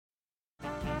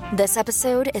This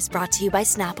episode is brought to you by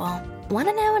Snapple. Want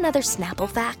to know another Snapple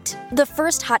fact? The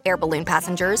first hot air balloon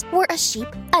passengers were a sheep,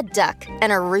 a duck,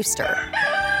 and a rooster.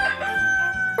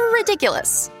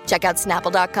 Ridiculous. Check out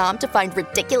Snapple.com to find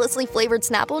ridiculously flavored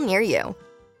Snapple near you.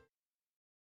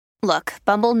 Look,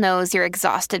 Bumble knows you're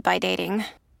exhausted by dating.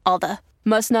 All the,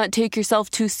 must not take yourself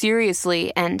too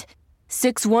seriously, and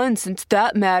 6'1" since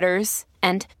that matters,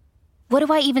 and what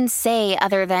do I even say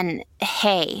other than,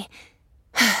 hey?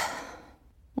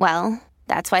 Well,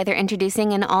 that's why they're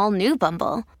introducing an all-new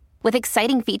Bumble, with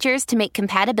exciting features to make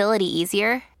compatibility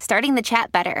easier, starting the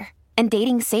chat better, and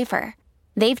dating safer.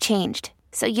 They've changed,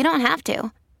 so you don't have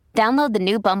to. Download the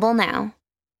new Bumble now.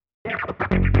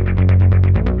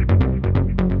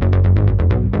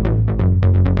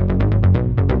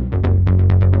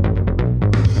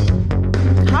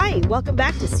 Hi, welcome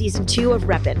back to Season 2 of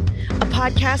Reppin, a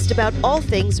podcast about all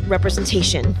things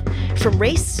representation. From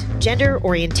race, gender,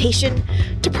 orientation,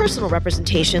 to personal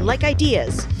representation like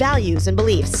ideas, values, and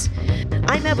beliefs.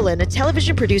 I'm Evelyn, a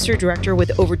television producer director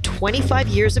with over 25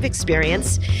 years of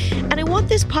experience, and I want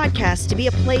this podcast to be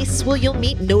a place where you'll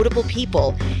meet notable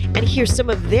people and hear some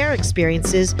of their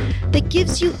experiences that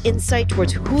gives you insight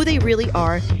towards who they really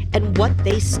are and what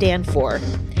they stand for.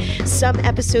 Some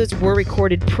episodes were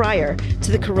recorded prior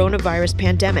to the coronavirus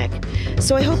pandemic,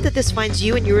 so I hope that this finds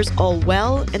you and yours all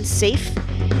well and safe,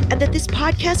 and that this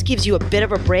podcast gives you a bit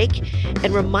of a break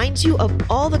and reminds you of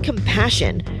all the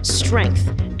compassion, strength,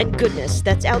 and goodness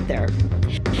that's out there.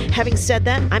 Having said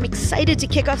that, I'm excited to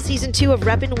kick off Season 2 of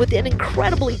Reppin with an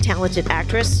incredibly talented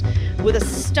actress with a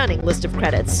stunning list of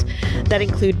credits that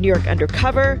include New York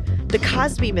Undercover, The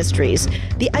Cosby Mysteries,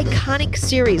 the iconic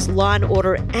series Law &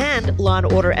 Order and Law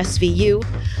 & Order SVU,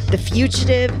 The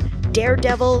Fugitive,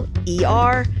 Daredevil,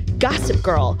 ER, Gossip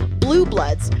Girl, Blue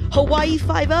Bloods, Hawaii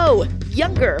Five-0,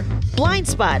 Younger, Blind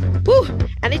Spot, woo,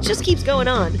 and it just keeps going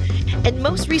on. And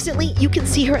most recently, you can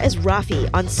see her as Rafi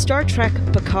on Star Trek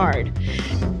Picard.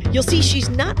 You'll see she's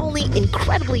not only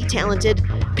incredibly talented,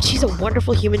 but she's a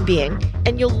wonderful human being,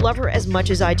 and you'll love her as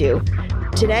much as I do.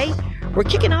 Today, we're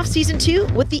kicking off Season 2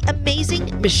 with the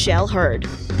amazing Michelle Hurd.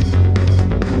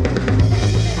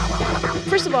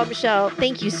 First of all, Michelle,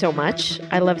 thank you so much.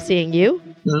 I love seeing you.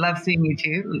 Love seeing you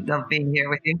too. Love being here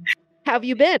with you. How have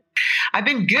you been? I've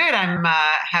been good. I'm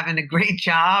having a great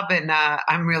job and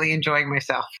I'm really enjoying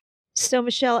myself. So,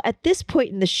 Michelle, at this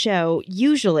point in the show,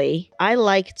 usually I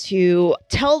like to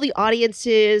tell the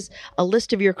audiences a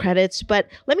list of your credits, but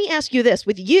let me ask you this.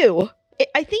 With you,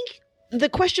 I think the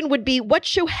question would be, what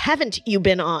show haven't you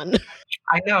been on?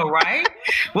 I know, right?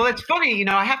 Well, it's funny,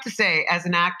 I have to say, as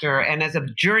an actor and as a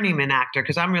journeyman actor,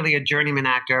 because I'm really a journeyman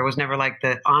actor. I was never like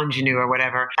the ingenue or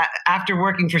whatever. After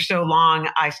working for so long,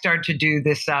 I started to do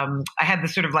this. I had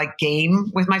this sort of like game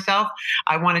with myself.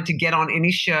 I wanted to get on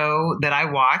any show that I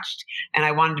watched, and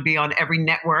I wanted to be on every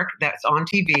network that's on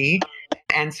TV.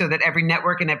 And so that every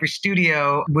network and every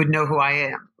studio would know who I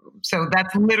am. So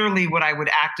that's literally what I would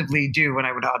actively do when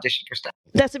I would audition for stuff.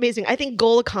 That's amazing. I think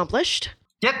goal accomplished.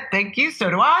 Yep. Thank you. So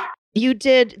do I. You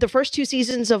did the first 2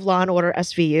 seasons of Law & Order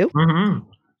SVU.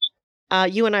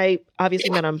 Mm-hmm. You and I obviously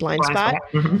met on Blind Spot.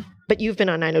 Mm-hmm. But you've been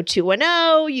on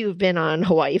 90210. You've been on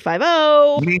Hawaii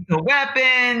Five-0. Lethal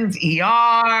Weapons, ER.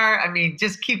 I mean,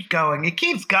 just keeps going. It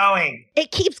keeps going.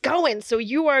 It keeps going. So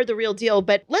you are the real deal.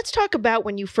 But let's talk about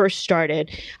when you first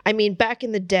started. I mean, back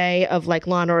in the day of like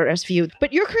Law & Order SVU.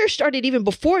 But your career started even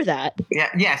before that. Yeah.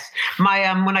 Yes.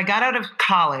 My when I got out of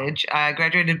college, I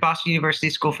graduated Boston University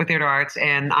School for Theater Arts,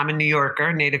 and I'm a New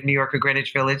Yorker, native New Yorker,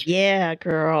 Greenwich Village. Yeah,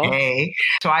 girl. Hey.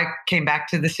 So I came back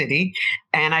to the city,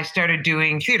 and I started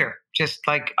doing theater. Just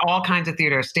like all kinds of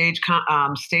theater, stage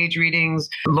readings,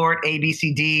 Lord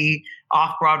ABCD,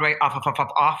 off Broadway,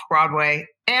 off Broadway,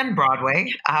 and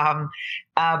Broadway.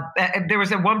 There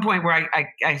was at one point where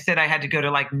I said I had to go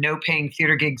to like no paying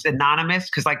theater gigs anonymous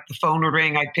because like the phone would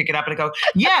ring, I'd pick it up and I'd go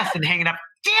yes, and hang it up.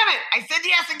 Damn it! I said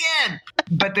yes again.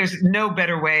 But there's no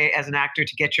better way as an actor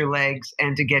to get your legs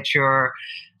and to get your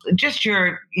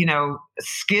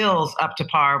skills up to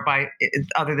par by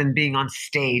other than being on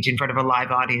stage in front of a live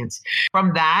audience.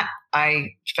 From that,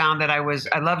 I found that I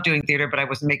love doing theater, but I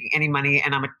wasn't making any money,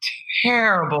 and I'm a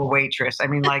terrible waitress. I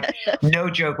mean, like, no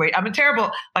joke. I'm a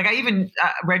terrible, like I even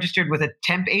registered with a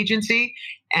temp agency,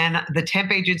 and the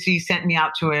temp agency sent me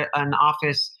out to an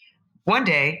office one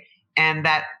day, and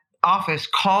that office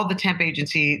called the temp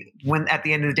agency at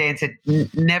the end of the day and said,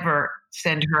 never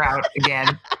send her out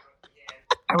again.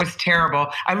 I was terrible.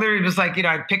 I literally was like,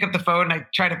 I'd pick up the phone and I'd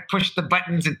try to push the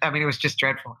buttons. And, it was just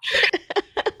dreadful.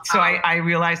 So I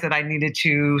realized that I needed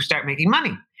to start making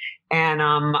money.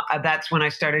 And that's when I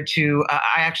started to,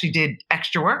 I actually did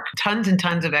extra work, tons and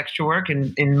tons of extra work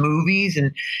in movies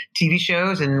and TV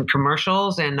shows and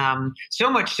commercials. And so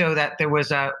much so that there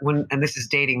was and this is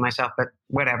dating myself, but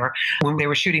whatever, when they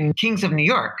were shooting Kings of New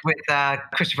York with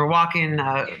Christopher Walken,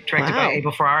 directed by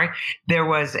Abel Ferrari, there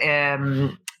was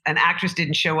an actress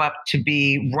didn't show up to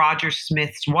be Roger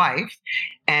Smith's wife.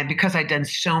 And because I'd done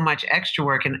so much extra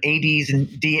work and ADs and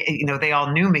they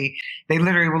all knew me. They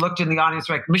literally looked in the audience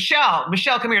like, Michelle,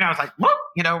 come here. And I was like, whoop,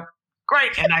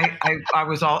 great. And I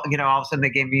was all of a sudden they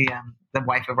gave me the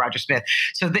wife of Roger Smith.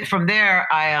 So from there,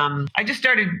 I just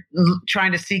started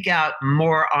trying to seek out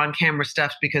more on-camera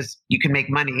stuff because you can make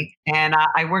money. And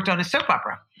I worked on a soap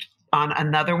opera on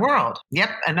Another World. Yep.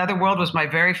 Another World was my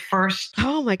very first.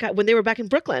 Oh my God. When they were back in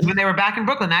Brooklyn.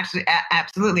 Actually,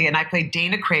 absolutely. And I played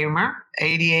Dana Kramer,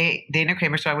 ADA Dana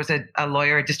Kramer. So I was a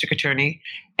lawyer, a district attorney.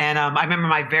 And I remember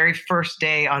my very first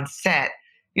day on set,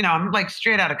 I'm like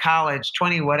straight out of college,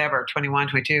 21,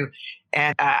 22.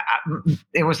 And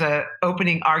it was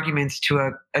opening arguments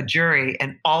to a jury,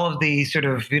 and all of the sort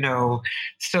of,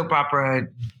 soap opera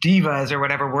divas or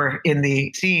whatever were in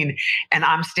the scene. And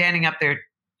I'm standing up there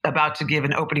about to give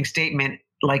an opening statement,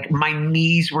 like my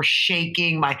knees were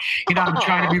shaking. I'm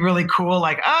trying to be really cool.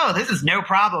 Like, oh, this is no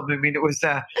problem. I mean, it was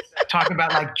talk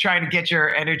about like trying to get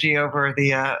your energy over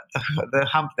the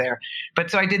hump there.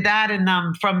 But so I did that,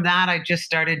 and from that, I just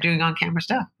started doing on-camera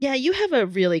stuff. Yeah, you have a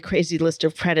really crazy list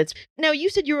of credits. Now,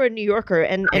 you said you were a New Yorker,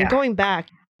 and going back,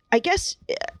 I guess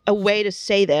a way to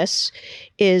say this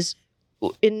is,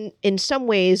 in some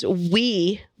ways,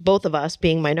 we, both of us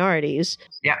being minorities,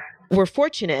 we're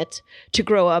fortunate to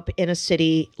grow up in a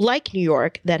city like New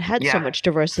York that had so much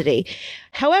diversity.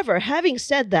 However, having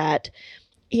said that,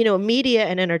 media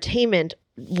and entertainment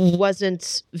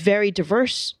wasn't very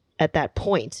diverse at that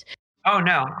point. Oh,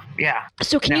 no. Yeah.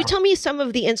 So can you tell me some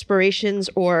of the inspirations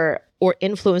or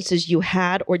influences you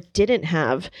had or didn't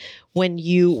have when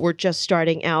you were just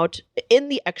starting out in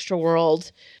the extra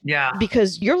world? Yeah.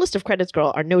 Because your list of credits,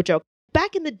 girl, are no joke.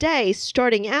 Back in the day,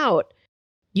 starting out,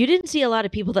 you didn't see a lot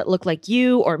of people that looked like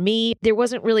you or me. There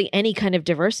wasn't really any kind of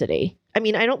diversity. I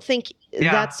mean, I don't think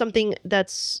that's something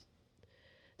that's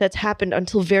happened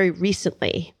until very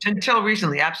recently. Until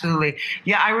recently, absolutely.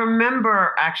 Yeah, I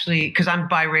remember actually, because I'm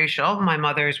biracial. My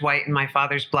mother's white and my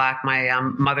father's black. My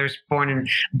mother's born in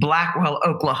Blackwell,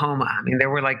 Oklahoma. I mean, there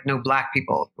were like no black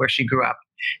people where she grew up.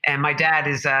 And my dad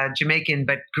is Jamaican,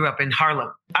 but grew up in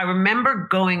Harlem. I remember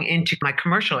going into my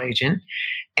commercial agent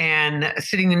and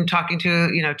sitting and talking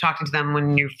to them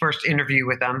when you first interview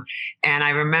with them. And I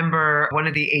remember one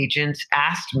of the agents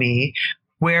asked me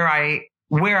where I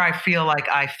feel like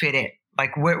I fit in,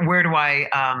 like where do I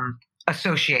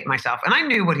associate myself? And I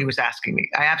knew what he was asking me.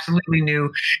 I absolutely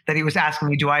knew that he was asking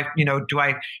me, do I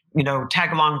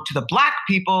tag along to the black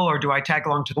people or do I tag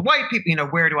along to the white people?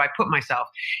 Where do I put myself?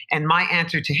 And my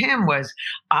answer to him was,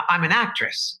 I'm an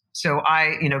actress. So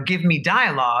give me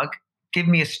dialogue, give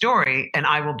me a story, and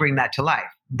I will bring that to life.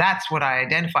 That's what I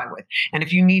identify with. And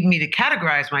if you need me to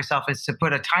categorize myself as to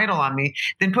put a title on me,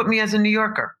 then put me as a New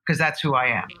Yorker, because that's who I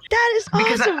am. That is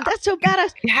awesome. That's so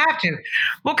badass. You have to.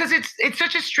 Well, because it's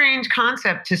such a strange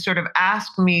concept to sort of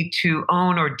ask me to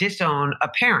own or disown a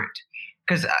parent.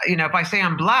 Because, if I say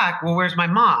I'm black, well, where's my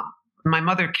mom? My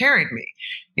mother carried me,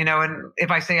 and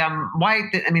if I say I'm white,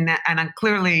 and I'm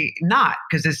clearly not,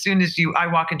 because as soon as I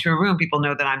walk into a room, people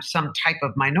know that I'm some type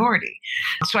of minority.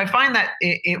 So I find that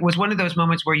it was one of those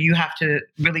moments where you have to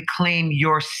really claim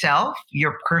yourself,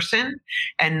 your person,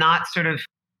 and not sort of,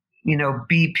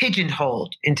 be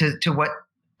pigeonholed into what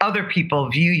other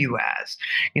people view you as.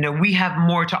 We have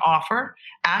more to offer.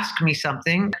 Ask me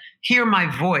something, hear my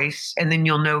voice, and then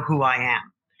you'll know who I am.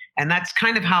 And that's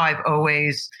kind of how I've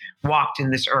always walked in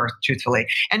this earth, truthfully.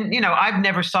 And, I've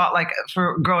never saw,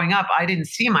 for growing up, I didn't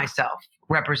see myself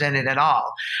represented at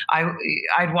all.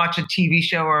 I'd watch a TV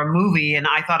show or a movie and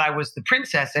I thought I was the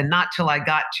princess. And not till I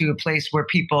got to a place where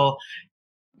people,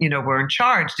 were in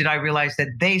charge, did I realize that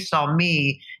they saw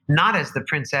me not as the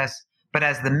princess, but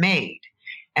as the maid.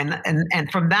 And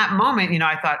from that moment,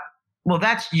 I thought, well,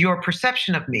 that's your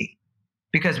perception of me,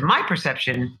 because my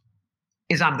perception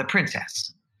is I'm the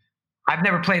princess. I've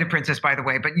never played a princess, by the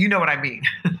way, but you know what I mean.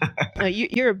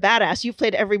 You're a badass. You've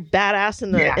played every badass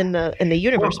in the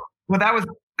universe. Well, that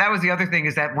was the other thing,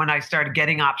 is that when I started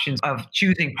getting options of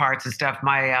choosing parts and stuff,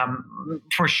 my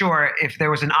for sure, if there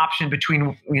was an option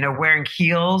between wearing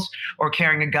heels or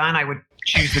carrying a gun, I would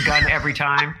choose the gun every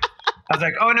time. I was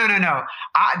like, oh no,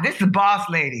 this is the boss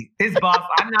lady. This boss.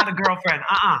 I'm not a girlfriend.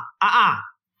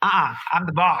 I'm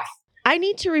the boss. I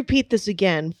need to repeat this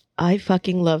again. I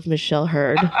fucking love Michelle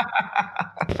Hurd.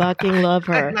 Fucking love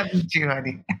her. I love you too,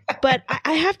 honey. But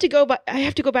I have to go back. I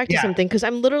have to go back to something because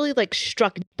I'm literally like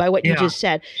struck by what you just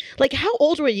said. Like, how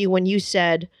old were you when you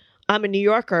said, I'm a New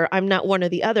Yorker, I'm not one or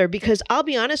the other? Because I'll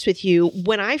be honest with you,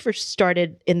 when I first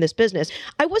started in this business,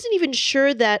 I wasn't even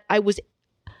sure that it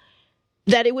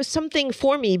was something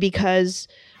for me because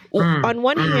on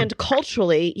one hand,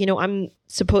 culturally, you know,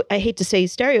 I hate to say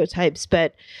stereotypes,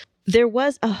 but there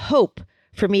was a hope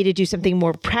for me to do something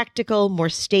more practical, more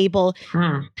stable.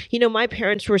 You know, my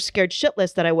parents were scared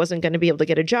shitless that I wasn't going to be able to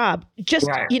get a job. Just,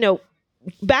 you know,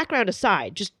 background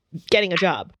aside, just getting a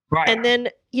job. Right. And then,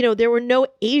 you know, there were no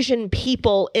Asian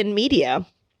people in media.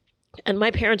 And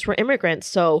my parents were immigrants.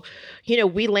 So, you know,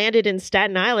 we landed in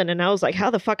Staten Island and I was like, how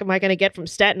the fuck am I going to get from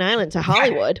Staten Island to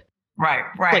Hollywood? Right.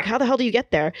 Like, how the hell do you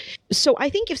get there? So I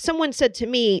think if someone said to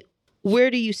me,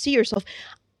 where do you see yourself?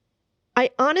 I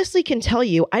honestly can tell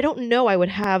you, I don't know I would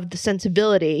have the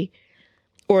sensibility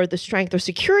or the strength or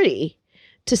security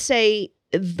to say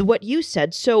what you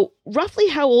said. So roughly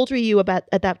how old were you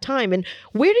at that time? And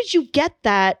where did you get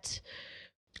that?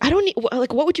 I don't need,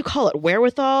 like, what would you call it?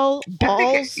 Wherewithal?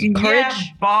 Balls? Courage? Yeah,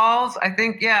 balls. I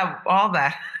think, all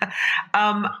that.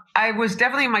 I was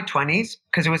definitely in my 20s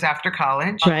because it was after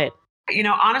college. Right. You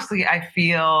know, honestly, I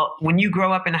feel when you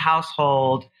grow up in a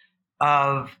household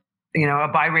of, you know, a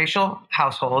biracial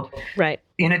household, right,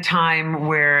 in a time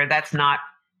where that's not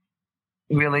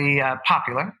really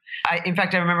popular. In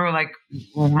fact, I remember like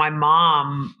my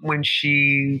mom, when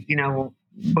she, you know,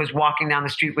 was walking down the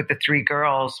street with the three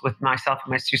girls, with myself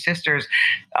and my two sisters.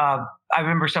 I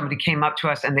remember somebody came up to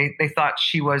us and they thought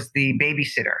she was the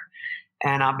babysitter.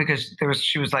 And because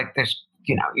she was like, this,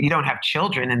 you know, you don't have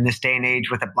children in this day and age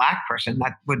with a Black person.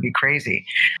 That would be crazy.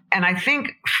 And I think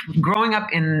growing up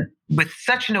with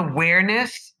such an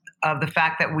awareness of the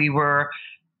fact that we were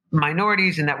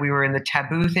minorities and that we were in the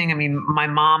taboo thing. I mean, my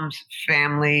mom's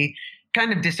family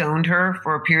kind of disowned her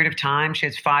for a period of time. She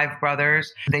has 5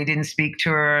 brothers. They didn't speak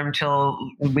to her until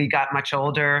we got much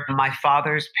older. My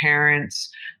father's parents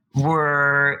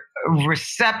were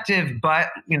receptive, but,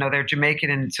 you know, they're Jamaican.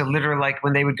 And so literally, like,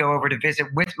 when they would go over to visit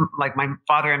with, like, my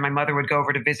father and my mother would go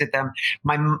over to visit them,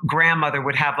 my grandmother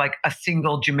would have like a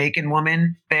single Jamaican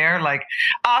woman there. Like,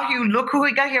 oh, Hugh, look who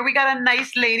we got here. We got a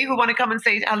nice lady who want to come and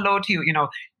say hello to you. You know,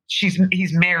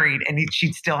 he's married and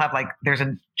she'd still have like, there's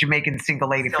a Jamaican single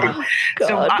lady for him.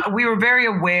 So we were very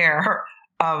aware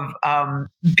of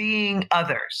being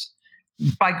others.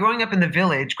 By growing up in the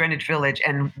village, Greenwich Village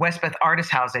and Westbeth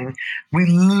Artist Housing, we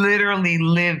literally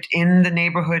lived in the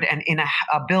neighborhood and in a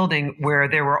building where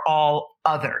there were all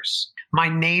others. My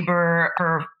neighbor,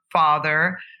 her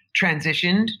father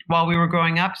transitioned while we were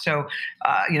growing up. So,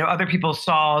 you know, other people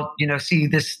see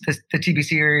the TV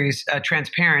series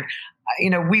Transparent. You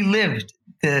know, we lived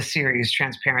the series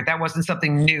Transparent. That wasn't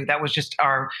something new. That was just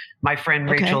my friend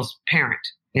Rachel's parent.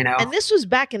 You know, and this was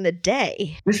back in the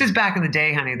day. This is back in the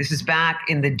day, honey. This is back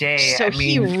in the day. So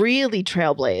he really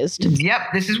trailblazed. Yep.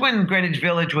 This is when Greenwich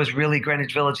Village was really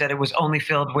Greenwich Village, that it was only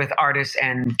filled with artists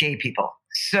and gay people.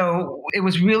 So it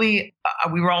was really,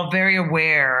 we were all very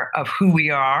aware of who we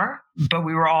are, but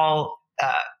we were all,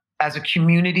 as a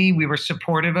community, we were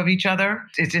supportive of each other.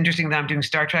 It's interesting that I'm doing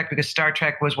Star Trek because Star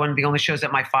Trek was one of the only shows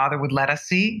that my father would let us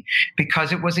see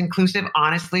because it was inclusive.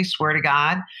 Honestly, swear to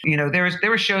God, you know, there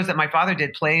were shows that my father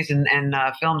did, plays and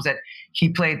films that he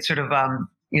played sort of,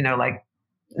 you know, like,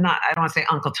 not, I don't want to say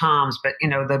Uncle Tom's, but, you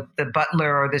know, the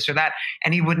butler or this or that.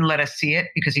 And he wouldn't let us see it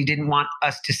because he didn't want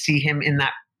us to see him in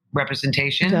that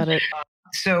representation. Got it.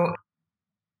 So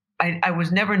I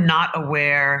was never not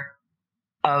aware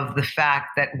of the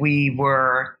fact that we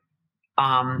were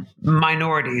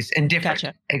minorities and different.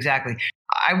 Gotcha. Exactly.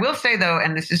 I will say though,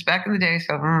 and this is back in the day,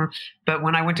 but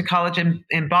when I went to college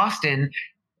in Boston,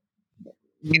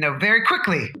 you know, very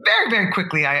quickly,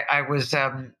 I was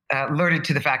alerted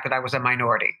to the fact that I was a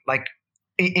minority, like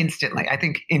instantly. I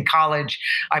think in college,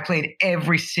 I played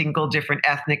every single different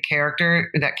ethnic character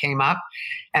that came up.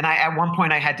 And at one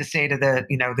point I had to say to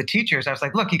the teachers, I was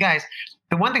like, look, you guys,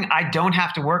 the one thing I don't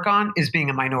have to work on is being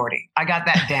a minority. I got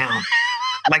that down,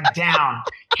 like down,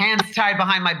 hands tied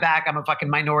behind my back. I'm a fucking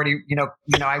minority. You know,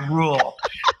 I rule.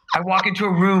 I walk into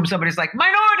a room, somebody's like,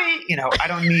 minority, you know, I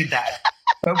don't need that.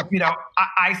 But, you know,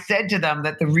 I said to them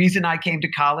that the reason I came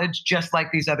to college, just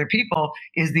like these other people,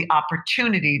 is the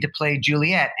opportunity to play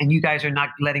Juliet. And you guys are not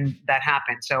letting that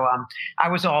happen. So I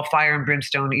was all fire and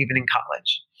brimstone even in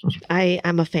college. I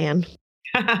am a fan.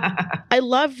 I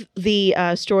love the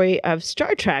story of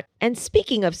Star Trek. And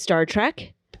speaking of Star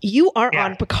Trek, you are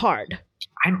on Picard.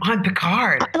 I'm on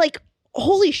Picard.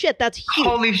 Holy shit, that's huge.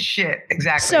 Holy shit,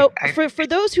 exactly. So for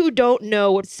those who don't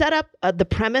know, set up the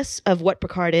premise of what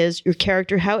Picard is, your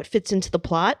character, how it fits into the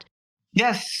plot.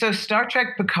 Yes. So Star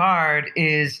Trek Picard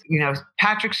is,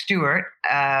 Patrick Stewart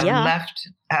left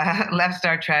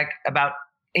Star Trek about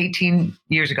 18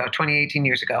 years ago.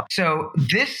 So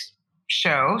this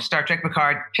show, Star Trek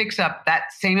Picard, picks up that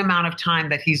same amount of time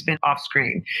that he's been off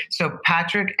screen. So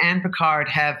Patrick and Picard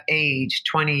have aged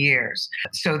 20 years.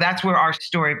 So that's where our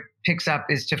story picks up,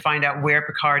 is to find out where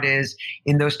Picard is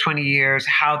in those 20 years,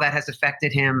 how that has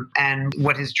affected him, and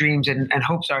what his dreams and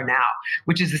hopes are now,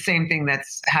 which is the same thing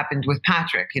that's happened with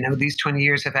Patrick. These 20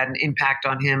 years have had an impact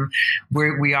on him,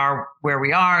 where we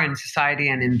are in society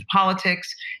and in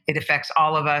politics. It affects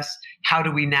all of us. How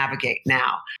do we navigate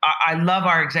now? I love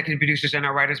our executive producers and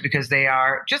our writers, because they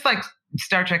are just like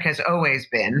Star Trek has always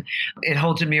been. It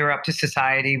holds a mirror up to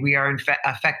society. We are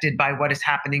affected by what is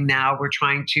happening now. We're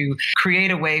trying to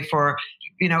create a way for,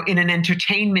 in an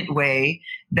entertainment way,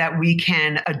 that we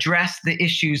can address the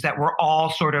issues that we're all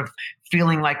sort of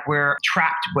feeling like we're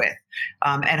trapped with,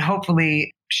 and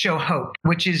hopefully show hope,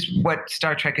 which is what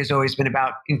Star Trek has always been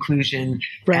about: inclusion,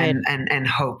 right, and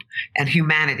hope and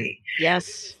humanity.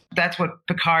 Yes. That's what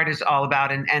Picard is all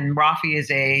about. And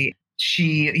Rafi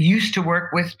she used to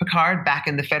work with Picard back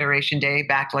in the Federation day,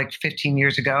 back like 15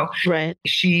 years ago. Right.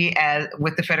 She,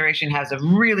 with the Federation, has a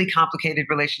really complicated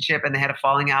relationship, and they had a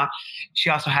falling out.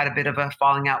 She also had a bit of a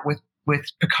falling out with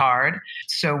Picard.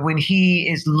 So when he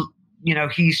is,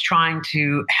 he's trying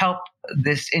to help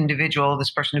this individual,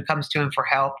 this person who comes to him for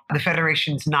help, the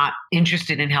Federation's not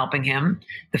interested in helping him.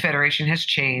 The Federation has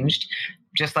changed,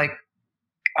 just like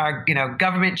our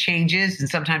government changes, and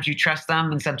sometimes you trust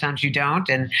them and sometimes you don't.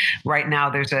 And right now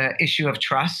there's a issue of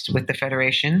trust with the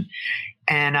Federation.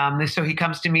 And so he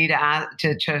comes to me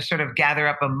to sort of gather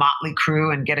up a motley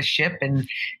crew and get a ship and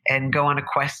go on a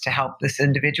quest to help this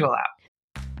individual out.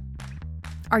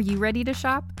 Are you ready to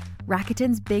shop?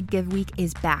 Rakuten's Big Give Week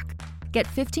is back. Get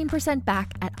 15%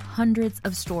 back at hundreds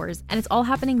of stores, and it's all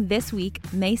happening this week,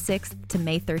 May 6th to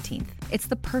May 13th. It's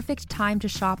the perfect time to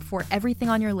shop for everything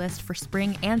on your list for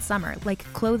spring and summer, like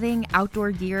clothing,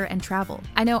 outdoor gear, and travel.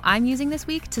 I know I'm using this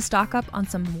week to stock up on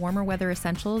some warmer weather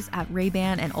essentials at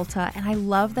Ray-Ban and Ulta, and I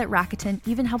love that Rakuten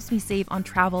even helps me save on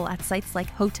travel at sites like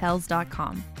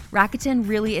Hotels.com. Rakuten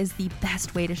really is the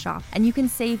best way to shop, and you can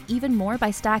save even more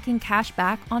by stacking cash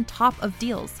back on top of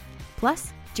deals.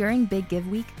 Plus, during Big Give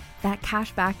Week, that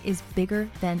cash back is bigger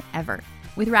than ever.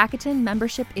 With Rakuten,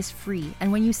 membership is free,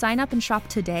 and when you sign up and shop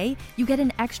today, you get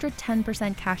an extra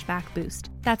 10% cash back boost.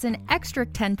 That's an extra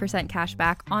 10% cash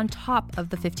back on top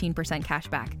of the 15% cash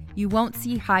back. You won't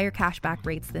see higher cash back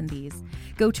rates than these.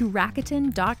 Go to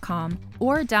Rakuten.com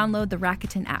or download the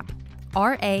Rakuten app.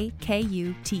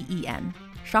 Rakuten.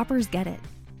 Shoppers get it.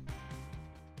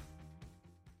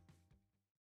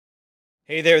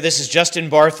 Hey there, this is Justin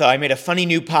Bartha. I made a funny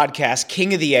new podcast,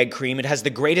 King of the Egg Cream. It has the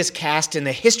greatest cast in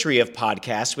the history of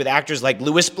podcasts, with actors like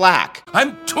Louis Black.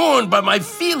 I'm torn by my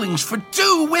feelings for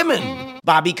two women.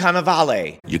 Bobby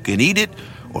Cannavale. You can eat it,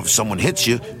 or if someone hits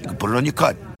you, you can put it on your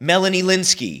cut. Melanie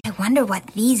Linsky. I wonder what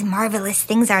these marvelous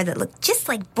things are that look just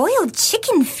like boiled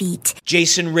chicken feet.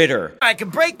 Jason Ritter. I can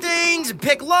break things and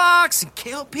pick locks and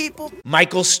kill people.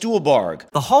 Michael Stuhlbarg.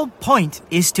 The whole point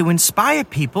is to inspire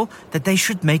people that they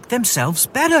should make themselves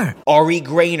better. Ari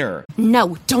Grainer.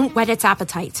 No, don't whet its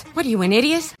appetite. What are you, an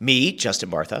idiot? Me, Justin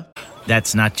Bartha.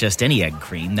 That's not just any egg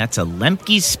cream, that's a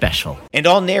Lemke's special. And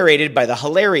all narrated by the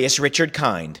hilarious Richard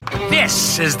Kind.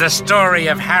 This is the story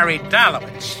of Harry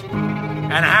Dalowitz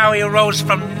and how he rose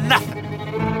from nothing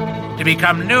to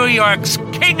become New York's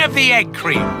King of the Egg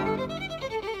Cream.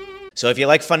 So if you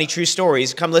like funny true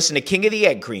stories, come listen to King of the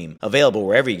Egg Cream, available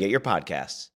wherever you get your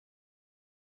podcasts.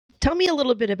 Tell me a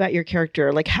little bit about your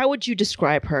character. Like, how would you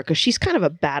describe her? Because she's kind of a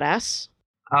badass.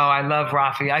 Oh, I love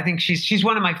Rafi. I think she's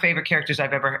one of my favorite characters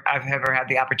I've ever had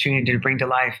the opportunity to bring to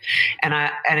life,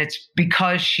 and it's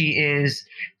because she is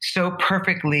so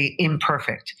perfectly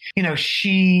imperfect.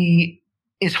 She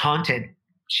is haunted.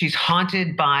 She's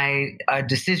haunted by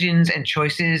decisions and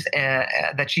choices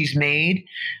that she's made,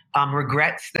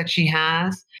 regrets that she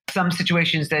has, some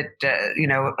situations that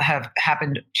have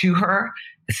happened to her,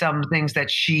 some things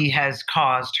that she has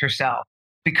caused herself.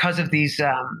 Because of these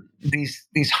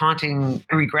haunting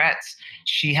regrets,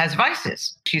 she has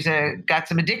vices. She's got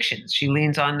some addictions. She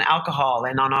leans on alcohol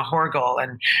and on a Horgol,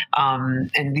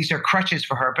 and these are crutches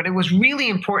for her. But it was really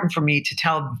important for me to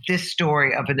tell this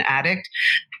story of an addict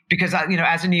because,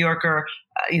 as a New Yorker,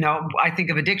 I think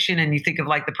of addiction and you think of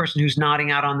like the person who's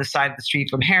nodding out on the side of the street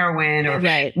from heroin or,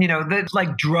 the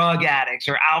like drug addicts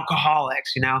or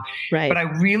alcoholics, Right. But I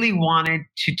really wanted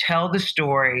to tell the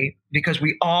story because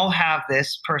we all have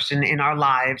this person in our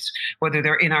lives, whether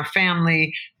they're in our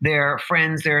family, their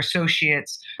friends, their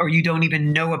associates, or you don't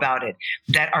even know about it,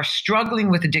 that are struggling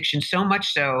with addiction so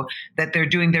much so that they're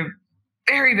doing their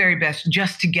very, very best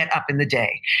just to get up in the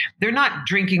day. They're not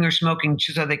drinking or smoking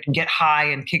so they can get high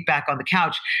and kick back on the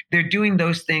couch. They're doing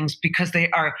those things because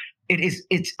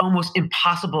it's almost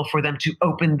impossible for them to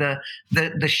open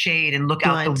the shade and look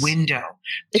out the window.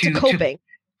 It's a coping.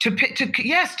 To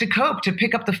cope, to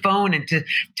pick up the phone and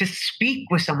to speak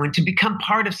with someone, to become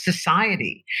part of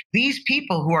society. These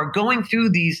people who are going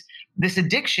through this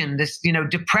addiction, this,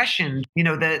 depression,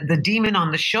 the demon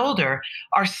on the shoulder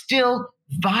are still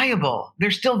viable. They're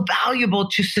still valuable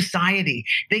to society.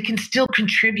 They can still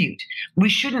contribute. We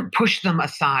shouldn't push them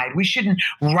aside. We shouldn't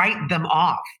write them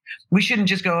off. We shouldn't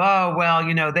just go, oh, well,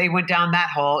 they went down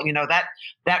that hole,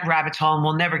 that rabbit hole, and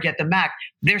we'll never get them back.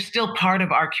 They're still part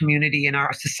of our community and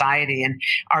our society and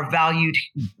our valued,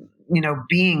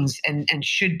 beings and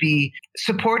should be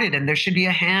supported. And there should be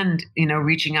a hand,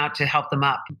 reaching out to help them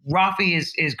up. Rafi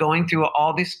is going through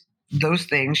all those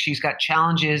things. She's got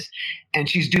challenges and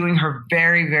she's doing her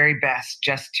very, very best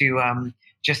just to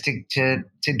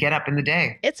get up in the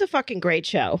day. It's a fucking great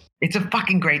show. It's a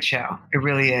fucking great show. It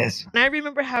really is. And I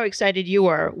remember how excited you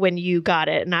were when you got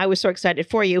it. And I was so excited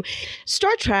for you.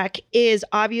 Star Trek is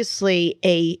obviously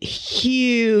a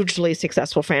hugely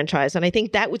successful franchise. And I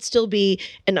think that would still be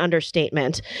an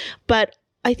understatement. But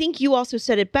I think you also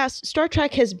said it best. Star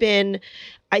Trek has been,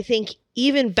 I think,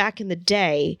 even back in the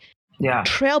day,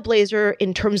 trailblazer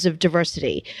in terms of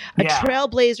diversity, a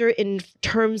trailblazer in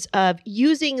terms of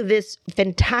using this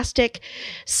fantastic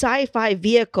sci-fi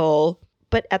vehicle,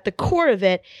 but at the core of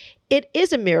it, it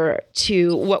is a mirror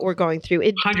to what we're going through.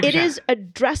 It is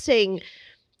addressing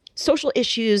social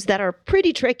issues that are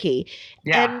pretty tricky.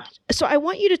 Yeah. And so I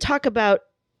want you to talk about,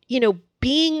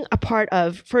 being a part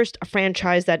of, first, a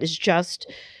franchise that is just,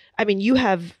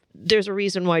 there's a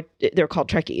reason why they're called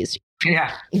Trekkies.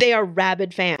 Yeah. They are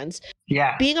rabid fans.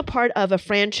 Yeah. Being a part of a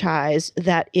franchise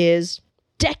that is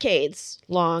decades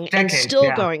long and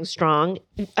still going strong,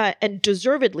 and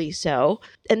deservedly so.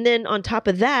 And then on top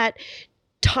of that,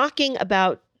 talking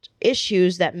about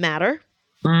issues that matter.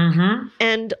 Mm-hmm.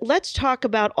 And let's talk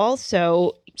about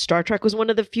also, Star Trek was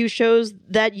one of the few shows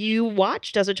that you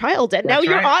watched as a child, and now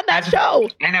you're on that show.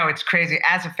 I know, it's crazy.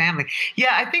 As a family. Yeah,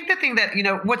 I think the thing that,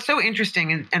 what's so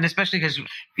interesting, and especially because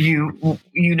you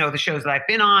know the shows that I've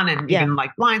been on and even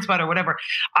like Blind Spot or whatever,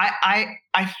 I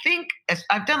think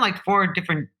I've done like 4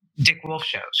 different Dick Wolf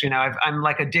shows. I'm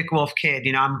like a Dick Wolf kid.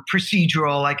 I'm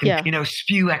procedural. I can,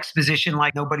 spew exposition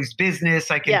like nobody's business.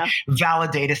 I can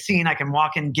validate a scene. I can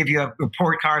walk in and give you a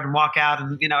report card and walk out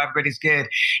and, everybody's good.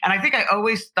 And I think I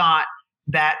always thought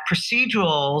that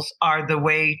procedurals are the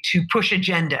way to push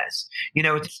agendas.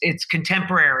 It's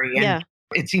contemporary and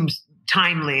it seems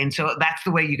timely. And so that's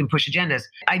the way you can push agendas.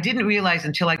 I didn't realize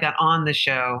until I got on the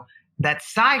show that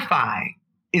sci-fi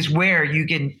is where you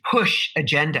can push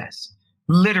agendas.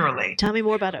 Literally. Tell me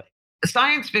more about it.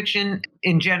 Science fiction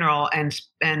in general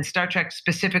and Star Trek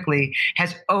specifically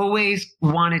has always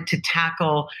wanted to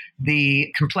tackle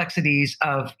the complexities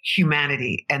of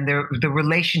humanity and the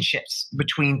relationships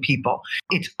between people.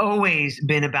 It's always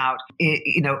been about,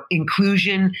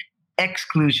 inclusion,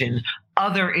 exclusion,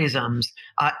 otherisms,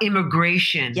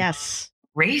 immigration. Yes.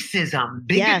 Racism,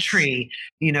 bigotry,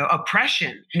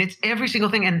 oppression. And it's every single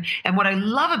thing. And what I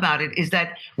love about it is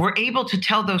that we're able to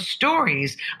tell those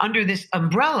stories under this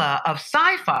umbrella of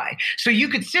sci-fi. So you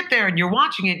could sit there and you're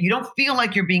watching it. You don't feel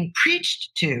like you're being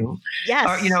preached to,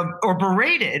 or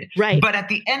berated. Right. But at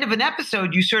the end of an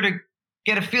episode, you sort of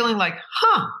get a feeling like,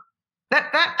 that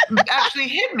actually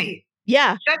hit me.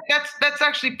 Yeah. That's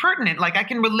actually pertinent. Like I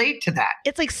can relate to that.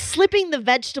 It's like slipping the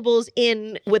vegetables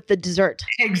in with the dessert.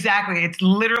 Exactly. It's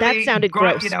literally. That sounded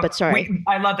gross, but sorry.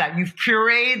 I love that. You've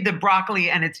pureed the broccoli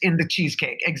and it's in the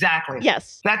cheesecake. Exactly.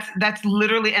 Yes. That's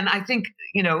literally, and I think,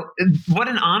 what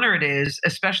an honor it is,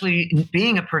 especially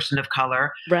being a person of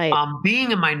color, right?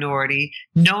 Being a minority,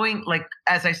 knowing, like,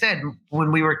 as I said,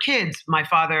 when we were kids, my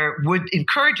father would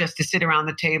encourage us to sit around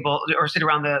the table or sit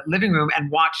around the living room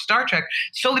and watch Star Trek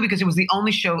solely because it was the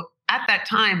only show at that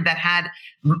time that had,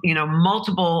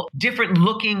 multiple different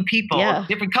looking people,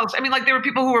 different colors. I mean, like there were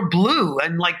people who were blue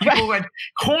and like people who had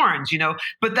horns,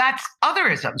 but that's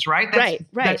otherisms, right?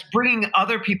 That's bringing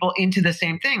other people into the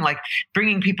same thing, like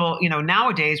bringing people,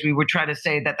 nowadays we would try to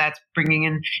say that that's bringing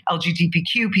in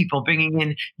LGBTQ people, bringing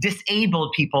in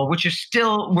disabled people, which is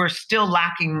we're still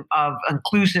lacking of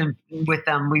inclusive with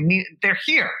them. They're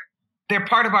here. They're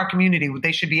part of our community.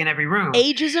 They should be in every room.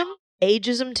 Ageism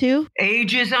too.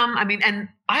 Ageism. I mean, and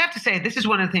I have to say, this is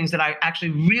one of the things that I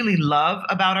actually really love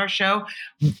about our show.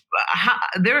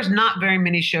 There's not very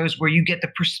many shows where you get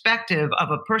the perspective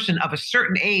of a person of a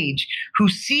certain age who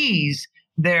sees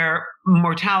their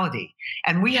mortality.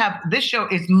 And this show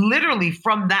is literally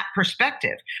from that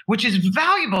perspective, which is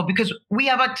valuable because we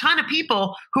have a ton of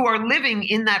people who are living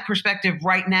in that perspective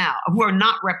right now, who are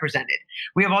not represented.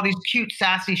 We have all these cute,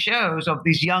 sassy shows of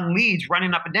these young leads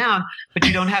running up and down, but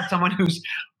you don't have someone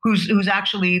who's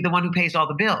actually the one who pays all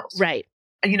the bills. Right.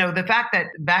 The fact that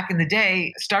back in the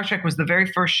day, Star Trek was the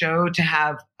very first show to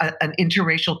have an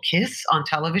interracial kiss on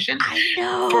television. I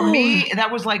know. For me,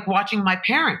 that was like watching my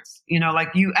parents, like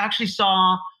you actually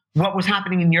saw what was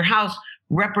happening in your house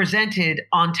represented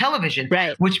on television,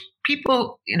 right? Which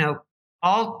people,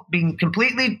 all being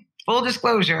completely full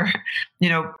disclosure,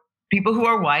 people who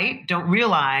are white don't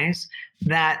realize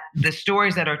that the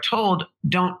stories that are told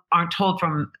aren't told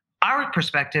from our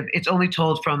perspective. It's only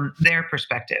told from their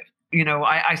perspective.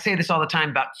 I say this all the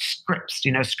time about scripts.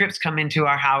 Scripts come into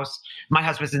our house. My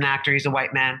husband's an actor. He's a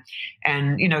white man.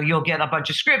 And, you'll get a bunch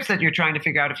of scripts that you're trying to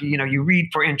figure out if you read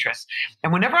for interest.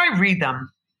 And whenever I read them,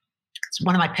 it's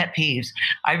one of my pet peeves.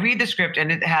 I read the script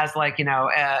and it has like,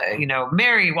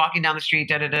 Mary walking down the street,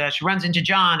 da, da, da, she runs into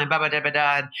John and blah, blah, blah, blah,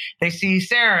 blah. They see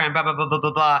Sarah and blah, blah, blah, blah,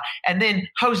 blah, blah. And then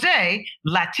Jose,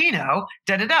 Latino,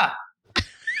 da, da, da.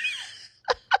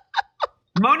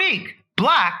 Monique,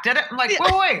 Black, da, da. I'm like,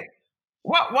 wait.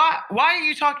 Why are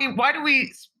you talking? Why do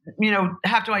we,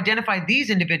 have to identify these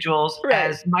individuals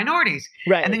as minorities?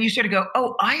 Right. And then you sort of go,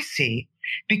 oh, I see.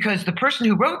 Because the person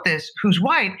who wrote this, who's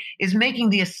white, is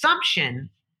making the assumption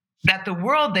that the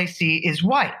world they see is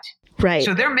white. Right.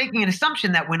 So they're making an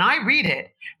assumption that when I read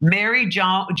it, Mary,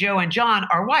 Joe, and John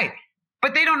are white.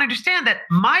 But they don't understand that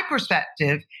my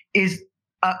perspective is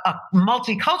a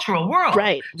multicultural world.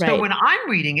 Right. So when I'm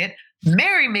reading it,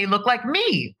 Mary may look like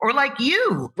me or like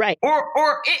you. Right. Or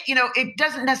it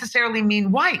doesn't necessarily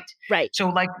mean white. Right. So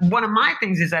like one of my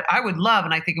things is that I would love,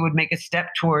 and I think it would make a step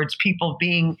towards people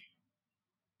being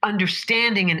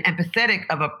understanding and empathetic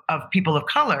of people of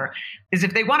color, is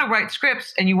if they want to write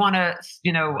scripts and you want to,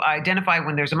 identify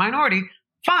when there's a minority,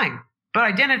 fine. But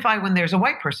identify when there's a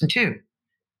white person too.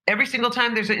 Every single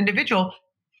time there's an individual,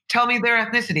 tell me their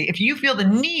ethnicity. If you feel the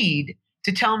need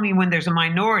to tell me when there's a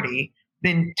minority,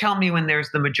 then tell me when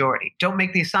there's the majority. Don't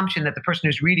make the assumption that the person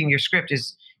who's reading your script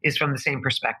is from the same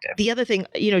perspective. The other thing,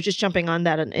 just jumping on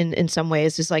that in some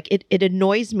ways is like, it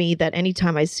annoys me that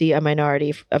anytime I see a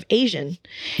minority of Asian,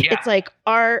 it's like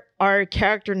our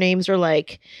character names are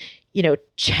like,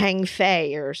 Chang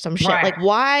Fei or some shit. Right. Like,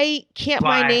 why can't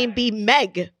my name be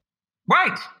Meg?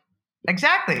 Right.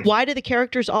 Exactly. Why do the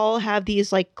characters all have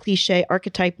these like cliche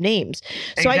archetype names?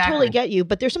 So I totally get you,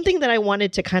 but there's something that I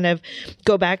wanted to kind of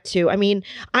go back to. I mean,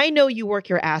 I know you work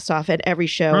your ass off at every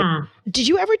show. Did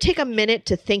you ever take a minute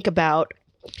to think about,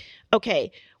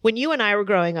 okay, when you and I were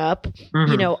growing up,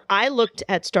 I looked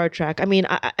at Star Trek. I mean,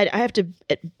 I have to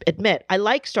admit, I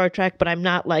like Star Trek, but I'm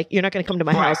not like, you're not going to come to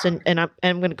my house and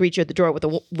I'm going to greet you at the door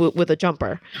with a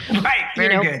jumper. Right.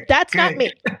 Very good. That's not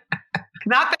me.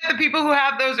 Not that the people who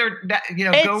have those are,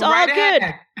 it's go all right good.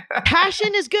 ahead.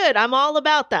 Passion is good. I'm all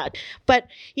about that. But,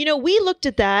 we looked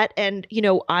at that and,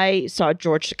 I saw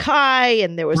George Takei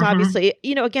and there was obviously,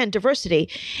 again, diversity.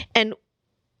 And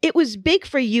it was big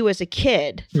for you as a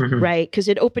kid, right? Because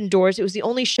it opened doors. It was the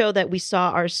only show that we saw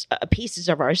our pieces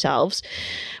of ourselves.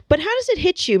 But how does it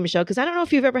hit you, Michelle? Because I don't know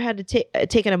if you've ever had to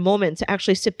taken a moment to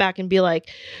actually sit back and be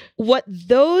like, what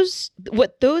those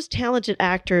talented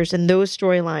actors and those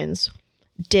storylines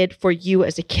did for you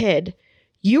as a kid,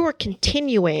 you are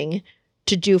continuing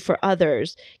to do for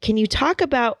others. Can you talk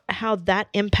about how that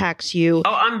impacts you?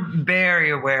 Oh, I'm very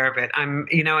aware of it. I'm,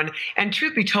 and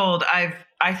truth be told,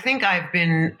 I think I've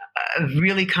been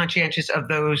really conscientious of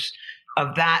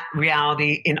that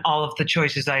reality in all of the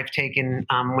choices I've taken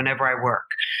whenever I work,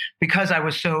 because I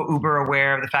was so uber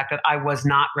aware of the fact that I was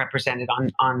not represented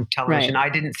on television. Right. I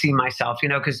didn't see myself,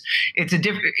 because it's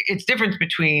difference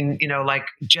between, like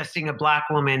just seeing a Black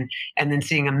woman and then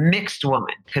seeing a mixed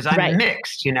woman, because I'm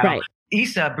mixed, Right.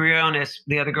 Issa Briones,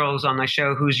 the other girl who's on my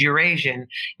show, who's Eurasian,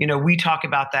 we talk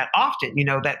about that often,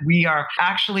 that we are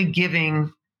actually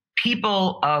giving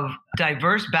people of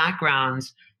diverse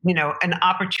backgrounds, an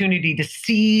opportunity to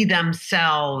see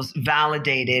themselves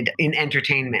validated in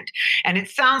entertainment. And it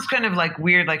sounds kind of like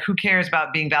weird, like who cares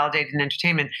about being validated in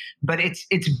entertainment? But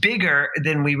it's bigger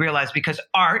than we realize, because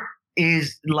art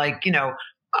is like,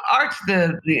 art's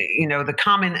the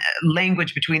common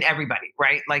language between everybody,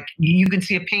 right? Like you can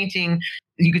see a painting,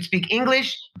 you could speak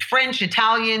English, French,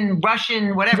 Italian,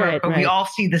 Russian, whatever, but we all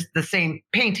see the same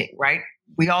painting, right?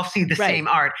 We all see the same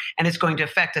art, and it's going to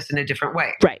affect us in a different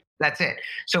way. Right. That's it.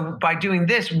 So by doing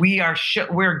this,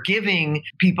 we're giving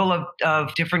people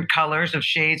of different colors, of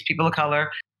shades, people of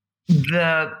color,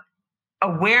 the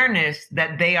awareness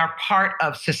that they are part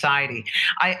of society.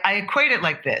 I equate it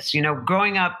like this,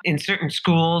 growing up in certain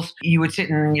schools, you would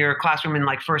sit in your classroom in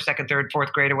like first, second, third,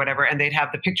 fourth grade or whatever, and they'd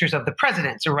have the pictures of the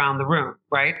presidents around the room,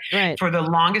 right? Right. For the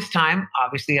longest time,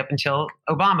 obviously up until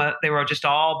Obama, they were just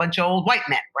all a bunch of old white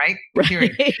men, right?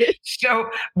 Right. So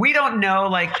we don't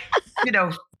know,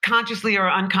 consciously or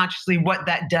unconsciously what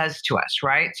that does to us,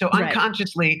 right? So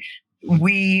unconsciously,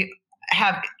 we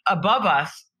have above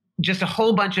us just a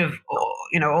whole bunch of,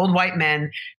 old white men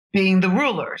being the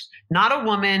rulers, not a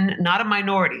woman, not a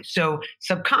minority. So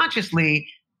subconsciously,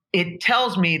 it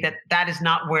tells me that is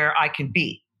not where I can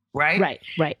be. Right.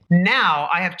 Now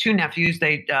I have two nephews.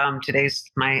 Today's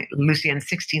my Lucien's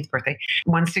 16th birthday.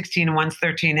 One's 16 and one's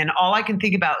 13. And all I can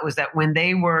think about was that when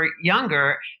they were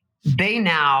younger, they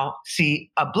now see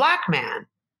a black man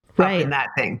up in that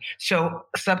thing. So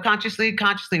subconsciously,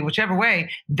 consciously, whichever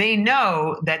way, they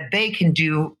know that they can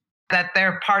do that.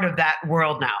 They're part of that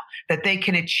world now, that they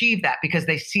can achieve that because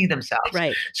they see themselves.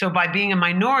 Right. So by being a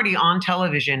minority on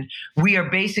television, we are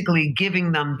basically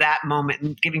giving them that moment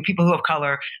and giving people who have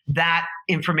color that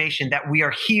information that we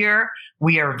are here,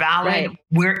 we are valid,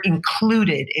 we're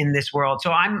included in this world.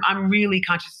 So I'm really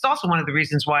conscious. It's also one of the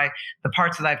reasons why the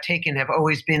parts that I've taken have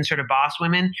always been sort of boss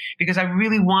women, because I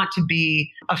really want to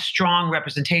be a strong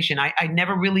representation. I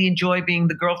never really enjoy being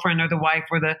the girlfriend or the wife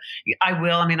or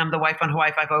I'm the wife on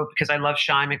Hawaii Five-0 because I love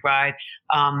Shy McBride.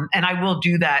 And I will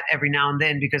do that every now and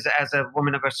then because as a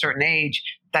woman of a certain age,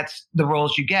 that's the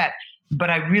roles you get. But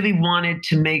I really wanted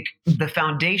to make the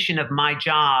foundation of my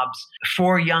jobs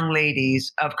for young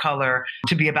ladies of color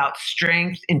to be about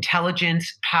strength,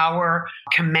 intelligence, power,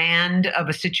 command of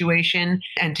a situation,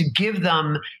 and to give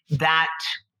them that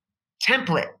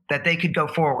template that they could go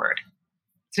forward.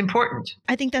 It's important.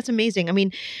 I think that's amazing. I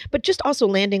mean, but just also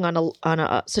landing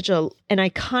on such an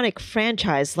iconic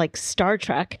franchise like Star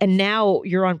Trek, and now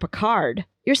you're on Picard.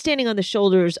 You're standing on the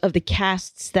shoulders of the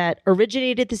casts that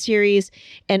originated the series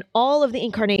and all of the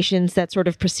incarnations that sort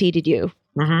of preceded you.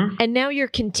 Mm-hmm. And now you're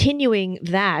continuing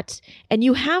that, and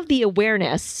you have the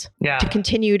awareness to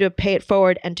continue to pay it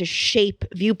forward and to shape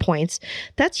viewpoints.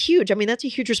 That's huge. I mean, that's a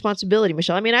huge responsibility,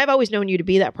 Michelle. I mean, I've always known you to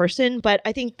be that person, but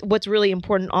I think what's really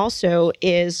important also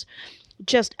is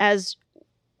just as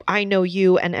I know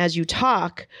you and as you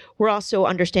talk, we're also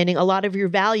understanding a lot of your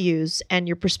values and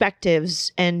your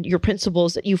perspectives and your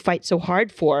principles that you fight so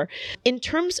hard for. In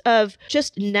terms of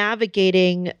just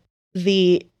navigating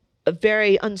the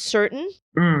very uncertain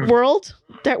world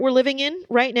that we're living in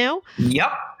right now.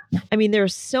 Yep. I mean, there are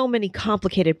so many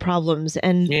complicated problems,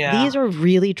 and these are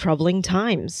really troubling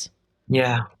times.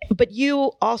 Yeah. But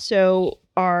you also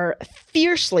are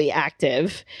fiercely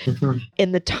active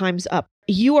in the Time's Up.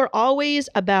 You are always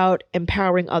about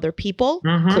empowering other people.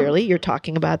 Clearly, you're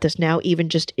talking about this now, even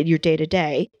just in your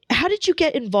day-to-day. How did you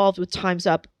get involved with Time's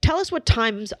Up? Tell us what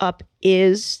Time's Up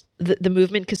is, the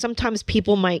movement, because sometimes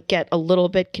people might get a little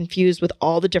bit confused with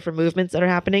all the different movements that are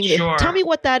happening. Sure. Tell me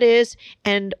what that is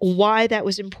and why that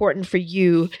was important for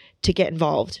you to get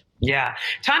involved. Yeah.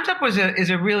 Time's Up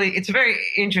it's very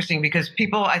interesting because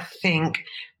people, I think,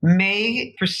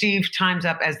 may perceive Time's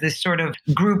Up as this sort of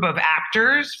group of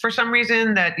actors for some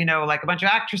reason that, like a bunch of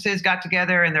actresses got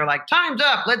together and they're like, time's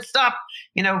up, let's stop,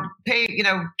 pay,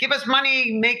 give us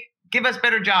money, give us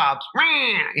better jobs.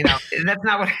 That's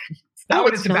not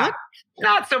what it's about.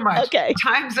 Not so much. Okay.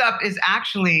 Time's Up is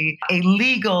actually a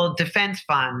legal defense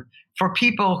fund for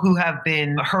people who have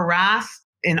been harassed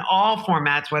in all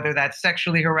formats, whether that's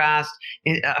sexually harassed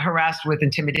with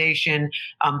intimidation,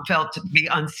 felt to be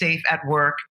unsafe at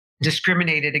work,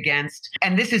 discriminated against.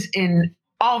 And this is in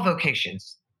all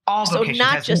vocations. So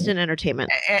not just in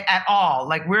entertainment at all.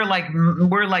 Like we're like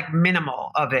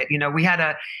minimal of it. We have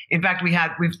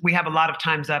a lot of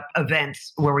Time's Up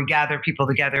events where we gather people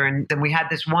together. And then we had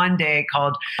this one day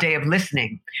called Day of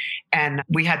Listening. And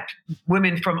we had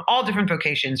women from all different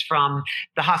vocations, from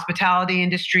the hospitality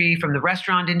industry, from the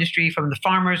restaurant industry, from the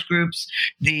farmers groups,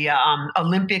 the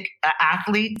Olympic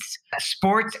athletes,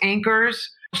 sports anchors,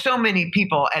 So many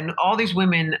people and all these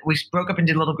women, we broke up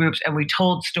into little groups and we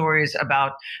told stories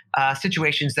about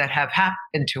situations that have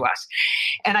happened to us.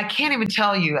 And I can't even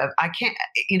tell you,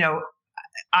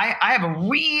 I have a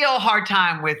real hard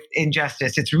time with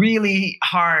injustice. It's really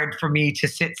hard for me to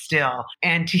sit still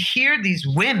and to hear these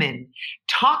women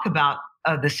talk about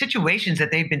the situations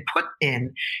that they've been put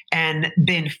in and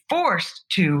been forced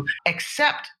to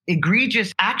accept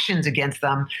egregious actions against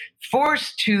them,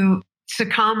 forced to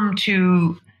succumb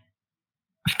to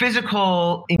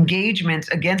physical engagements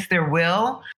against their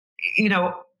will.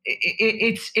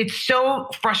 It's so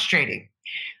frustrating.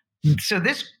 So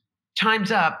this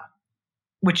Time's Up,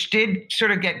 which did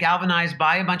sort of get galvanized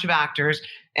by a bunch of actors.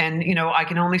 And, I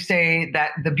can only say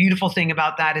that the beautiful thing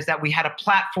about that is that we had a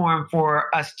platform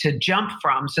for us to jump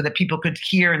from so that people could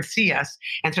hear and see us.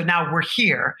 And so now we're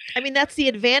here. I mean, that's the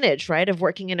advantage, right, of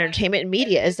working in entertainment and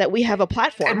media, is that we have a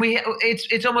platform. And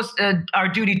it's almost our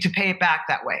duty to pay it back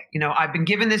that way. I've been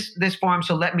given this forum,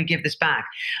 so let me give this back.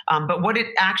 But what it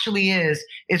actually is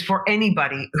for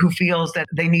anybody who feels that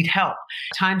they need help.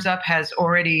 Time's Up has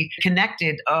already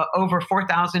connected over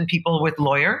 4,000 people with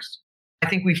lawyers. I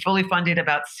think we fully funded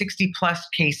about 60 plus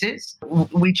cases.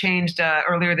 We changed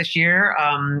earlier this year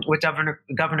with Governor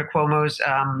Cuomo's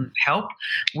help.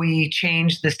 We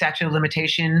changed the statute of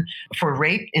limitation for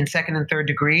rape in second and third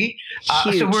degree.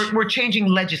 So we're changing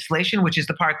legislation, which is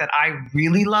the part that I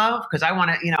really love, because I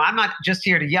want to, I'm not just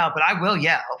here to yell, but I will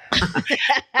yell.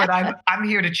 But I'm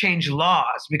here to change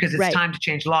laws, because it's time to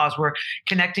change laws. We're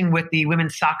connecting with the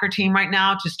women's soccer team right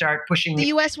now to start pushing the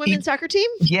U.S. women's soccer team.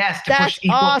 Yes, to push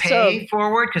equal pay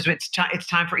forward, because it's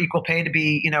time for equal pay to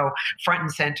be front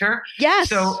and center. Yes.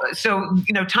 So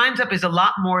Time's Up is a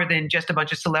lot more than just a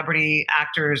bunch of celebrity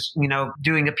actors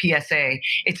doing a PSA.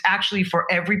 It's actually for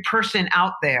every person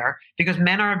out there, because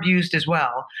men are abused as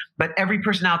well. But every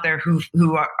person out there who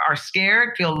are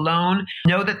scared, feel alone,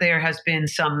 know that there has been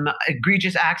some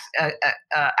egregious acts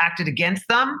acted against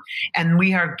them, and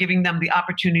we are giving them the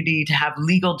opportunity to have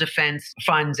legal defense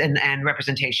funds and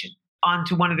representation. On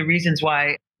to one of the reasons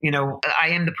why I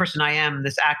am the person I am,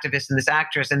 this activist and this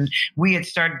actress. And we had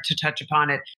started to touch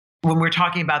upon it when we're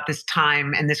talking about this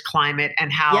time and this climate,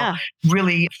 and how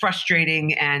really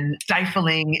frustrating and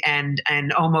stifling and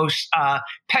almost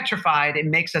petrified it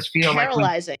makes us feel.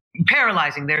 Paralyzing.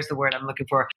 Paralyzing. There's the word I'm looking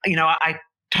for. I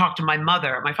talk to my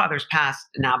mother. My father's passed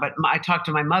now, but I talk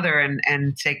to my mother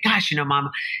and say, gosh,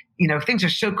 Mom, things are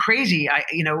so crazy.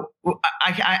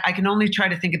 I can only try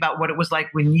to think about what it was like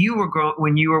when you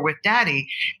were with Daddy,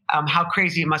 how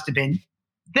crazy it must have been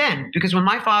then. Because when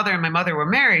my father and my mother were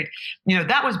married,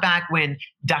 that was back when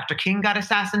Dr. King got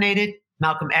assassinated,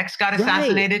 Malcolm X got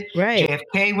assassinated,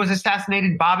 JFK was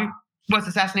assassinated, Bobby was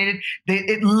assassinated.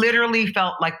 It literally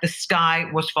felt like the sky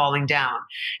was falling down.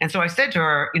 And so I said to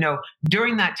her,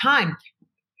 during that time,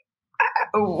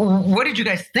 what did you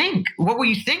guys think? What were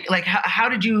you think? Like, how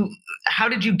did you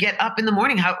get up in the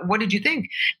morning? What did you think?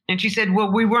 And she said,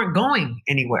 well, we weren't going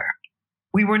anywhere.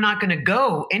 We were not going to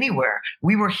go anywhere.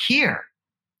 We were here.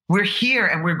 We're here,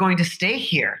 and we're going to stay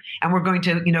here, and we're going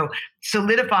to,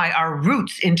 solidify our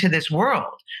roots into this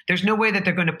world. There's no way that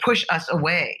they're going to push us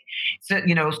away. So,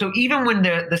 so even when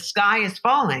the sky is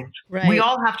falling, we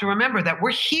all have to remember that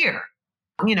we're here.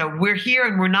 We're here,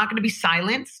 and we're not going to be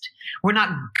silenced. We're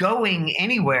not going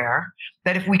anywhere.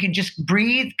 That if we can just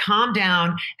breathe, calm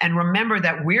down, and remember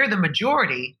that we're the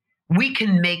majority, we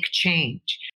can make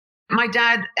change. My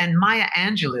dad and Maya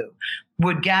Angelou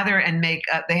would gather and make,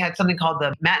 they had something called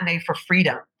the Matinee for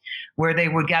Freedom, where they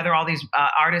would gather all these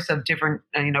artists of different,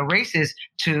 races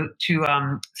to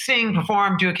sing,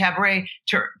 perform, do a cabaret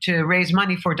to raise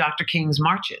money for Dr. King's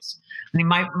marches. I mean,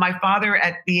 my father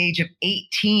at the age of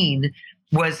 18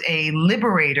 was a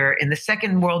liberator in the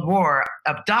Second World War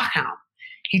of Dachau.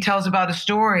 He tells about a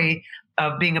story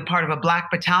of being a part of a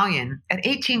black battalion at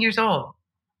 18 years old,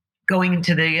 going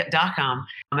into the Dachau.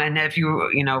 And if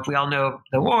if we all know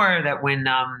the war, that when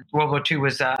World War II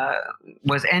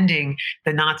was ending,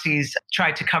 the Nazis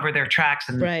tried to cover their tracks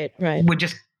and would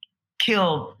just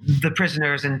kill the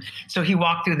prisoners. And so he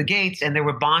walked through the gates, and there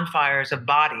were bonfires of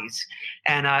bodies.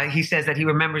 And he says that he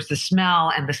remembers the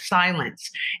smell and the silence.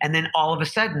 And then all of a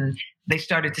sudden, they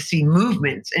started to see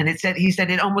movements. And he said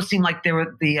it almost seemed like there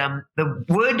were the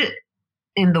wood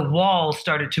in the walls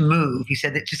started to move. He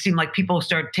said it just seemed like people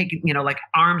started taking, like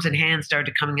arms and hands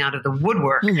started coming out of the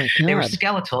woodwork. Oh my God. They were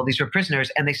skeletal. These were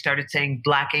prisoners. And they started saying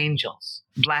black angels,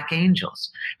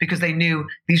 because they knew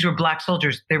these were black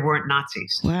soldiers. They weren't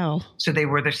Nazis. Wow. So they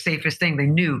were the safest thing. They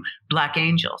knew black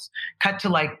angels. Cut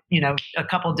to a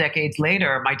couple decades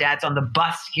later, my dad's on the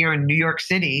bus here in New York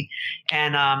City,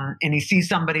 and he sees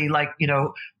somebody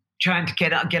trying to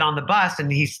get on the bus, and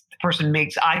the person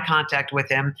makes eye contact with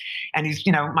him, and he's,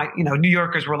 New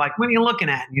Yorkers were like, "What are you looking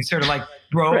at?" And he sort of like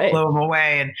blow him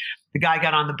away, and the guy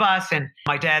got on the bus, and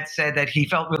my dad said that he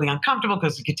felt really uncomfortable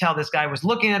because he could tell this guy was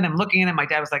looking at him. My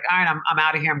dad was like, "All right, I'm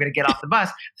out of here. I'm going to get off the bus."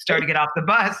 Started to get off the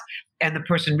bus, and the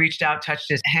person reached out, touched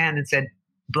his hand, and said,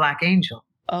 "Black Angel."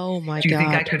 Oh my God. Do you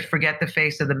think I could forget the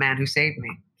face of the man who saved me?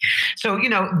 So,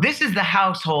 this is the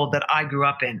household that I grew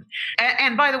up in.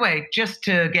 And by the way, just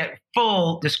to get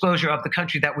full disclosure of the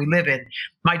country that we live in,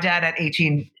 my dad at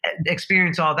 18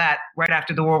 experienced all that right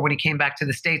after the war. When he came back to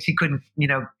the States, he couldn't,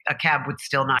 a cab would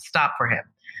still not stop for him.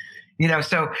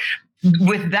 So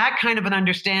with that kind of an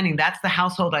understanding, that's the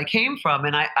household I came from.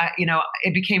 And I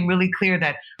it became really clear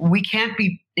that we can't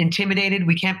be intimidated.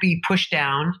 We can't be pushed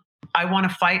down. I want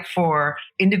to fight for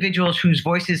individuals whose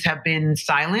voices have been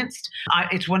silenced.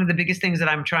 It's one of the biggest things that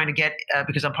I'm trying to get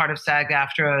because I'm part of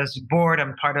SAG-AFTRA's board.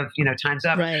 I'm part of, Time's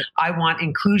Up. Right. I want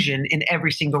inclusion in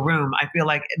every single room. I feel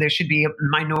like there should be a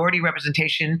minority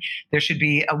representation. There should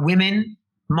be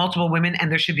multiple women,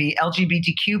 and there should be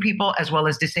LGBTQ people as well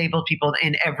as disabled people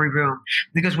in every room.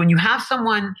 Because when you have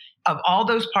someone of all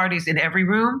those parties in every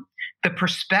room, the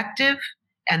perspective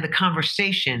and the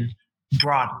conversation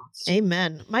broadens.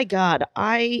 Amen. My God. All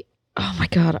I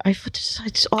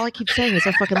keep saying is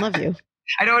I fucking love you.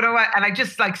 I don't know what, and I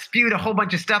just spewed a whole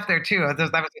bunch of stuff there too.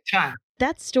 That was a ton.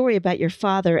 That story about your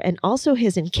father and also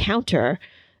his encounter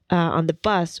on the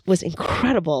bus was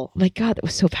incredible. My God, that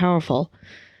was so powerful.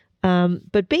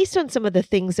 But based on some of the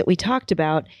things that we talked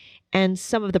about and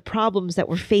some of the problems that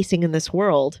we're facing in this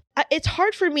world, it's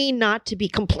hard for me not to be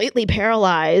completely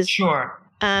paralyzed. Sure.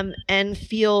 And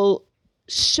feel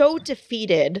so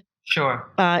defeated. Sure.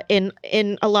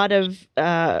 In a lot of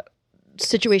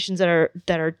situations that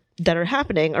are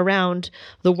happening around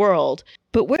the world.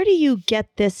 But where do you get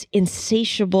this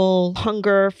insatiable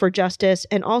hunger for justice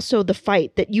and also the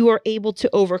fight that you are able to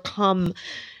overcome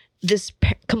this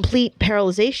complete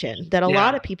paralyzation that a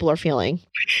lot of people are feeling?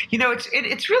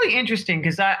 It's really interesting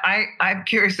because I'm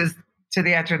curious as to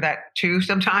the answer to that too.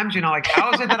 Sometimes,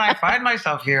 how is it that I find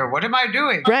myself here? What am I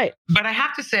doing? Right. But I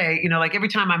have to say, every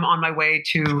time I'm on my way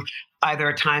to either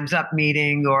a Time's Up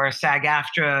meeting or a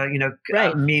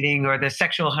SAG-AFTRA, meeting, or the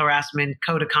sexual harassment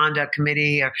code of conduct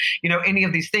committee, or, any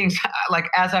of these things,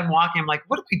 as I'm walking, I'm like,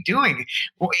 what are we doing?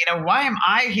 Why am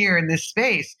I here in this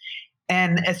space?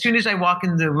 And as soon as I walk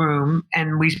in the room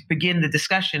and we begin the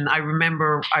discussion, I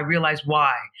realize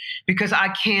why. Because I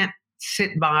can't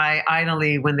sit by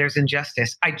idly when there's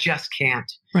injustice. I just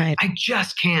can't. Right. I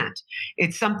just can't.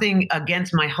 It's something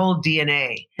against my whole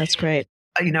DNA. That's great.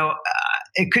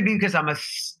 It could be because I'm a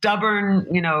stubborn,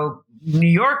 New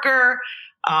Yorker.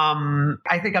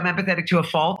 I think I'm empathetic to a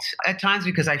fault at times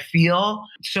because I feel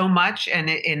so much,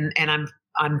 and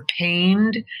I'm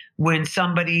pained when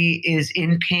somebody is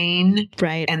in pain,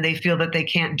 right, and they feel that they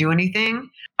can't do anything.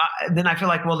 Then I feel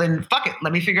like, well, then fuck it.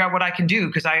 Let me figure out what I can do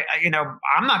because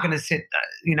I'm not going to sit.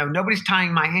 Nobody's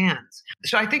tying my hands.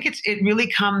 So I think it really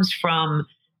comes from,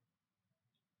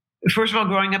 first of all,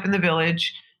 growing up in the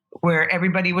village where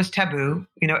everybody was taboo.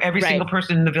 Every single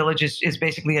person in the village is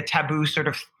basically a taboo sort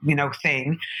of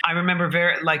thing. I remember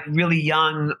really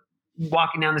young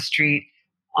walking down the street.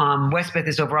 Westbeth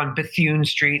is over on Bethune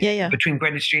Street, between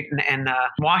Greenwich Street and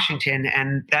Washington.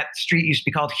 And that street used to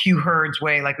be called Hugh Hurd's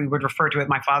Way, like we would refer to it,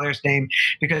 my father's name,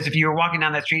 because if you were walking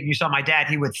down that street and you saw my dad,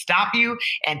 he would stop you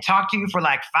and talk to you for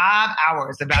 5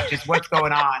 hours about just what's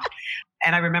going on.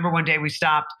 And I remember one day we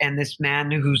stopped and this man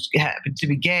who's happened to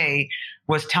be gay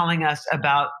was telling us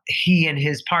about he and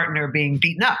his partner being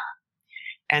beaten up,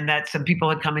 and that some people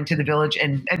had come into the village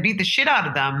and beat the shit out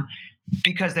of them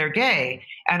because they're gay.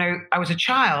 And I was a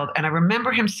child, and I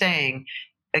remember him saying,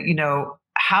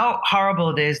 how horrible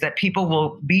it is that people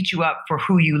will beat you up for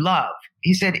who you love.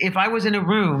 He said, if I was in a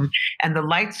room and the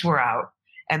lights were out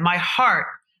and my heart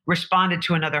responded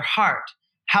to another heart,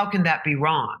 how can that be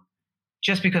wrong?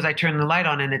 Just because I turned the light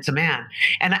on and it's a man.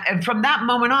 And from that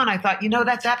moment on, I thought,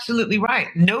 that's absolutely right.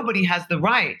 Nobody has the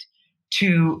right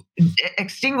to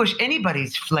extinguish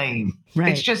anybody's flame.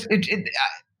 Right. It's just,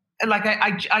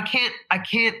 I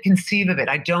can't conceive of it.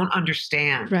 I don't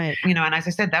understand. Right. And as I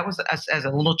said, that was as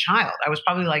a little child. I was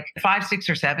probably 5, 6,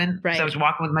 or 7. Right. So I was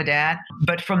walking with my dad.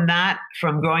 But from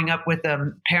growing up with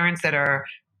parents that are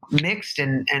mixed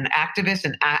and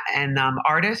activists and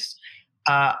artists,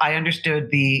 I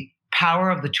understood the power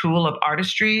of the tool of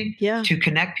artistry to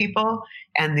connect people,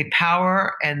 and the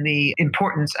power and the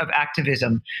importance of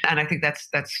activism. And I think that's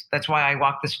why I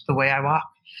walk the way I walk.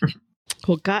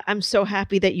 Well, God, I'm so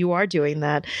happy that you are doing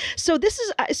that. So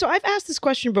I've asked this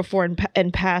question before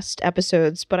in past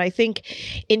episodes, but I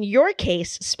think in your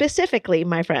case specifically,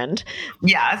 my friend,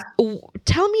 yes,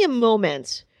 tell me a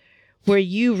moment where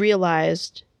you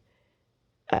realized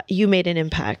you made an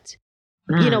impact.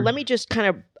 Let me just kind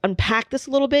of unpack this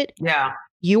a little bit. Yeah.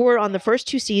 You were on the first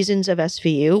 2 seasons of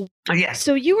SVU. Yes.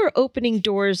 So you were opening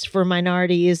doors for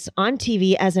minorities on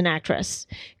TV as an actress.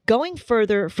 Going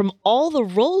further, from all the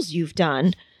roles you've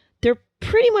done, they're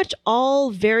pretty much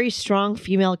all very strong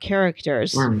female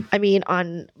characters. I mean,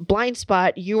 on Blind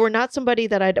Spot, you were not somebody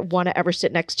that I'd want to ever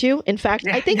sit next to. In fact,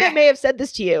 I think I may have said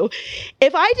this to you.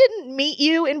 If I didn't meet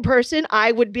you in person,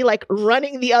 I would be like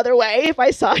running the other way if I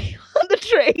saw you on the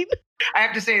train. I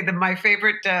have to say that my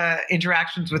favorite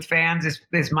interactions with fans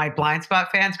is my Blind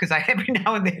Spot fans, because every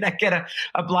now and then I get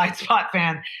a Blind Spot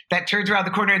fan that turns around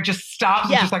the corner and just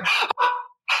stops and just like,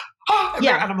 and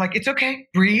I'm like, it's okay,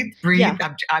 breathe. Yeah.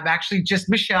 I'm actually just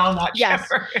Michelle, not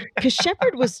Shepard. Because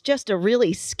Shepard was just a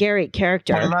really scary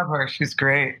character. I love her. She's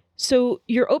great. So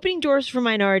you're opening doors for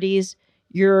minorities.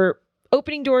 You're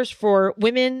opening doors for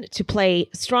women to play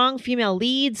strong female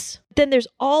leads. Then there's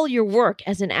all your work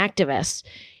as an activist.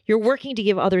 You're working to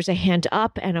give others a hand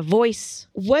up and a voice.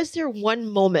 Was there one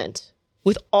moment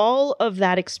with all of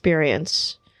that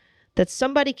experience that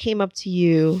somebody came up to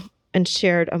you and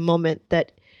shared a moment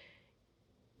that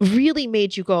really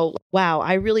made you go, wow,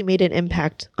 I really made an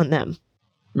impact on them?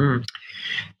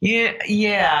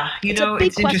 Yeah. It's a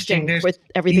big question with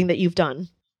everything that you've done.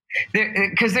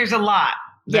 Because there's a lot.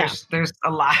 There's a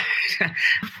lot.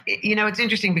 It's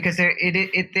interesting because there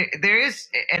is,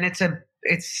 and it's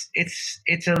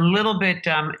a little bit,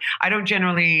 I don't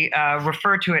generally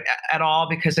refer to it at all,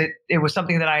 because it was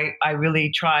something that I really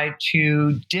tried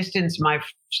to distance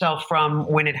myself from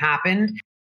when it happened.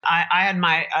 I had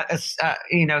my,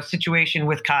 situation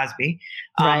with Cosby.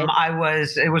 Right.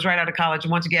 It was right out of college.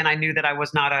 And once again, I knew that I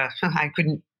was not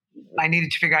I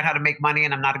needed to figure out how to make money,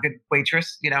 and I'm not a good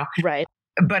waitress, Right.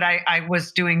 But I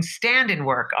was doing stand-in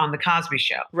work on the Cosby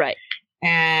Show. Right.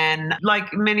 And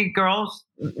like many girls,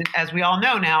 as we all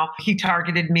know now, he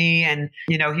targeted me, and,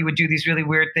 he would do these really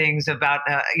weird things about,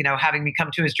 having me come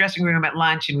to his dressing room at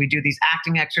lunch, and we do these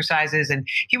acting exercises, and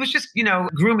he was just,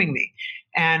 grooming me.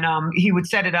 And he would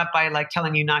set it up by like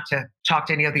telling you not to talk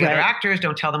to any of the other actors.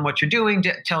 Don't tell them what you're doing.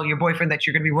 Tell your boyfriend that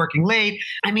you're going to be working late.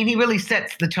 I mean, he really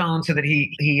sets the tone so that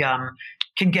he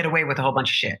can get away with a whole bunch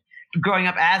of shit. Growing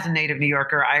up as a native New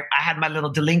Yorker, I had my little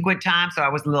delinquent time. So I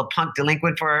was a little punk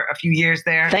delinquent for a few years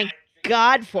there. Thank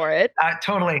God for it.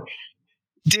 Totally.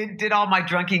 Did all my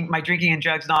drinking and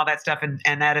drugs and all that stuff. And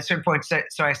at a certain point,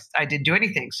 so I didn't do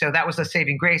anything. So that was a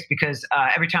saving grace, because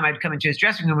every time I'd come into his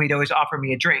dressing room, he'd always offer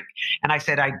me a drink. And I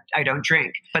said, I don't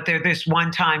drink. But there's this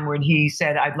one time when he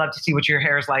said, I'd love to see what your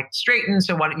hair is like straightened.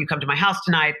 So why don't you come to my house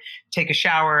tonight, take a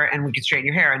shower, and we can straighten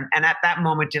your hair. And at that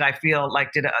moment, did I feel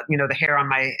like, the hair on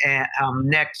my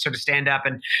neck sort of stand up?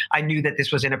 And I knew that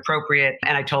this was inappropriate.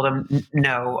 And I told him,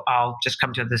 no, I'll just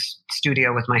come to this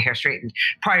studio with my hair straightened.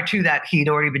 Prior to that,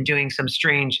 he'd already been doing some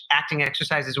strange acting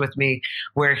exercises with me,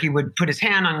 where he would put his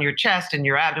hand on your chest and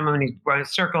your abdomen, and he'd run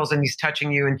circles, and he's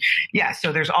touching you. And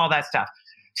so there's all that stuff.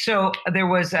 So there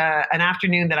was an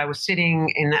afternoon that I was sitting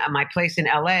in my place in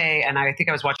LA, and I think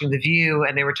I was watching The View,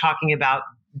 and they were talking about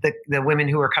the women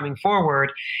who were coming forward.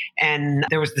 And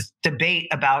there was this debate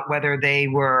about whether they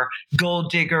were gold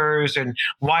diggers, and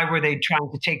why were they trying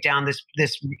to take down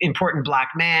this important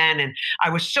Black man. And I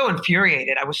was so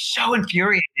infuriated.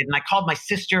 And I called my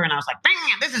sister, and I was like, "Bam,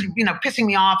 this is, pissing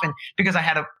me off." And because I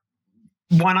had a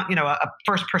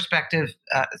first perspective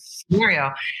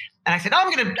scenario. And I said,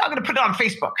 I'm gonna put it on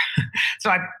Facebook.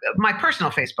 So my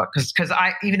personal Facebook, because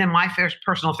I, even in my first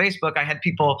personal Facebook, I had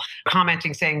people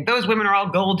commenting saying those women are all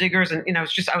gold diggers, and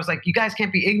it's just, I was like, you guys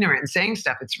can't be ignorant and saying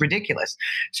stuff. It's ridiculous.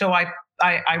 So I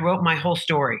wrote my whole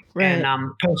story and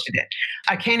posted it.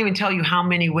 I can't even tell you how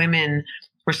many women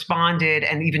responded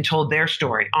and even told their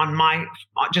story on mine.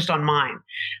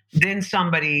 Then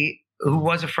somebody who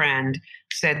was a friend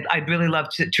said, I'd really love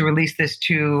to release this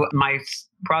to my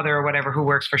brother or whatever who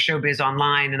works for Showbiz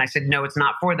Online. And I said, no, it's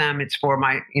not for them. It's for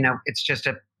my, it's just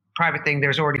a private thing.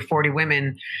 There's already 40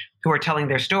 women who are telling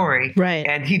their story. Right.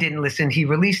 And he didn't listen. He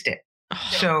released it.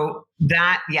 So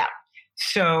that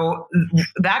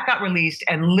got released.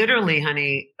 And literally,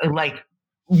 honey, like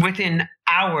within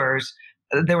hours,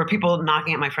 there were people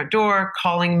knocking at my front door,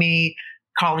 calling me,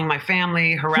 calling my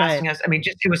family, harassing us. I mean,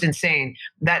 it was insane.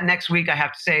 That next week, I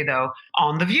have to say, though,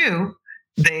 on The View,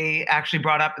 they actually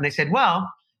brought up and they said,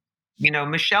 well,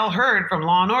 Michelle Hurd from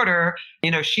Law and Order,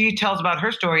 she tells about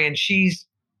her story, and she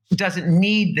doesn't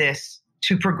need this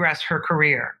to progress her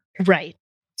career. Right.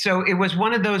 So it was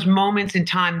one of those moments in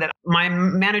time that my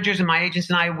managers and my agents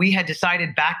and I, we had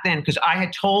decided back then, because I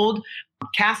had told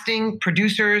casting,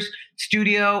 producers,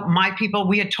 studio, my people,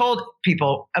 we had told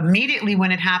people immediately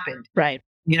when it happened. Right.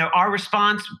 Our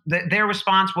response, their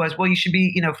response was, well, you should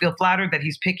be, feel flattered that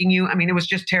he's picking you. I mean, it was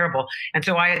just terrible. And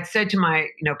so I had said to my,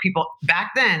 people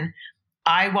back then,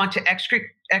 I want to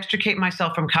extricate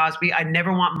myself from Cosby. I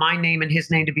never want my name and his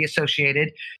name to be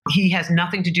associated. He has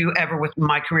nothing to do ever with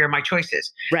my career, my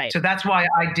choices. Right. So that's why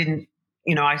I didn't,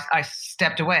 I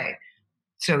stepped away.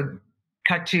 So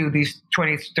cut to these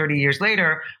 20, 30 years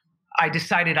later, I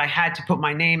decided I had to put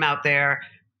my name out there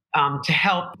to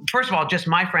help, first of all, just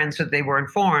my friends so they were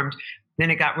informed. Then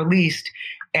it got released.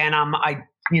 And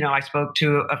I spoke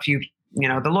to a few,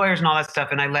 the lawyers and all that stuff,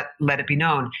 and I let it be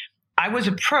known. I was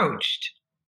approached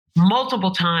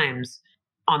multiple times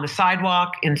on the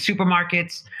sidewalk, in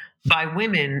supermarkets, by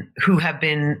women who have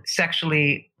been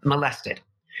sexually molested.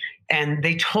 And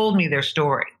they told me their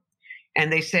story.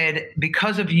 And they said,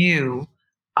 because of you,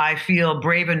 I feel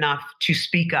brave enough to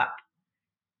speak up.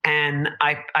 And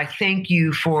I thank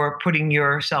you for putting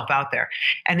yourself out there.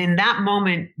 And in that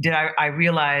moment, I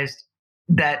realized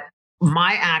that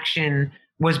my action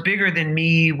was bigger than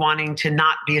me wanting to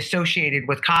not be associated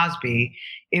with Cosby.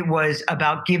 It was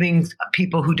about giving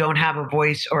people who don't have a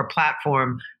voice or a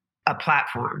platform.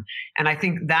 And I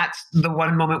think that's the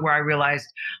one moment where I realized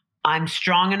I'm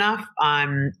strong enough,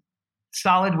 I'm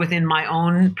solid within my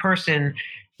own person,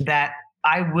 that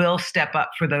I will step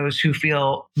up for those who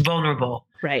feel vulnerable.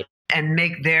 Right. And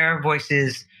make their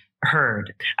voices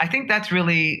heard. I think that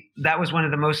was one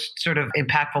of the most sort of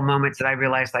impactful moments that I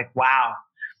realized, like, wow,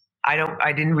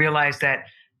 I didn't realize that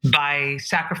by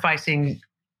sacrificing,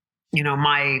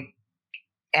 my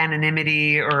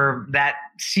anonymity or that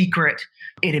secret,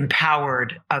 it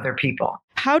empowered other people.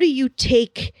 How do you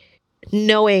take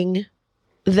knowing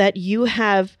that you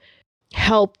have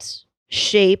helped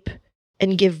shape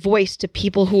and give voice to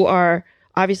people who are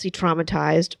obviously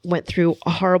traumatized, went through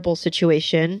a horrible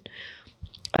situation?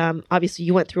 Obviously,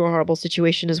 you went through a horrible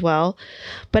situation as well.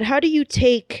 But how do you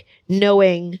take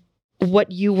knowing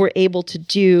what you were able to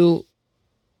do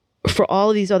for all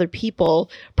of these other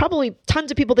people, probably tons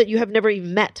of people that you have never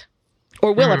even met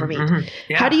or will ever meet? Mm-hmm.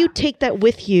 Yeah. How do you take that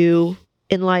with you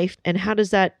in life, and how does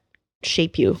that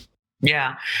shape you?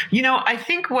 Yeah. I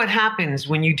think what happens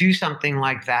when you do something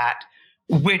like that,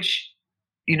 which,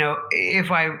 if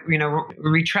I,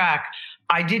 retract,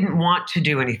 I didn't want to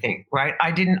do anything, right?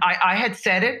 I had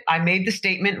said it. I made the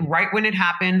statement right when it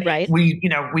happened. Right.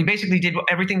 We basically did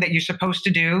everything that you're supposed to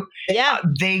do. Yeah.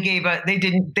 They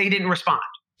didn't respond.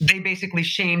 They basically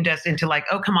shamed us into like,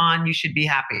 oh, come on, you should be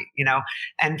happy,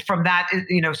 and from that,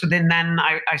 so then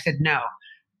I said, no,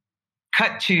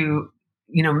 cut to,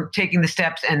 taking the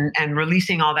steps and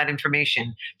releasing all that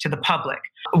information to the public.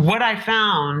 What I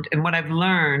found and what I've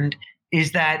learned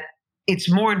is that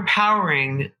it's more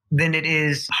empowering than it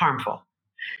is harmful.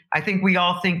 I think we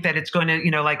all think that it's going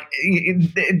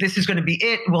to, this is going to be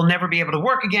it. We'll never be able to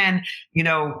work again.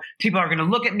 People are going to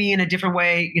look at me in a different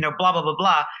way, blah, blah, blah,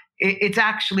 blah. It's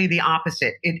actually the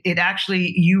opposite. It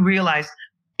actually, you realize,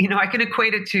 I can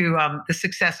equate it to the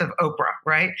success of Oprah,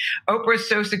 right? Oprah is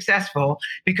so successful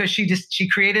because she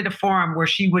created a forum where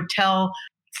she would tell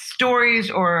stories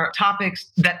or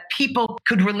topics that people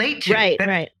could relate to.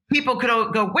 Right. People could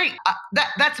go, wait,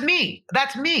 that's me.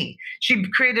 That's me. She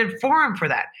created a forum for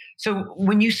that. So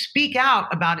when you speak out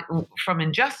about it from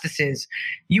injustices,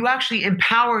 you actually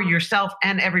empower yourself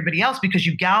and everybody else because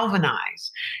you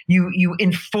galvanize, you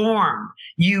inform,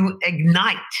 you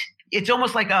ignite. It's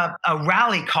almost like a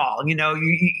rally call,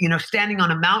 standing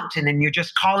on a mountain and you're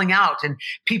just calling out and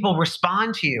people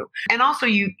respond to you. And also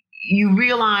you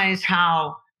realize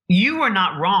how you were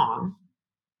not wrong.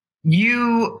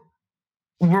 You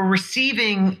were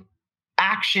receiving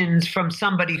actions from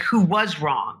somebody who was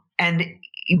wrong. And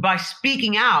by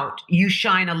speaking out, you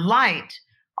shine a light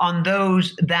on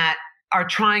those that are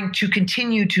trying to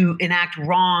continue to enact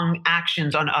wrong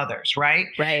actions on others, right?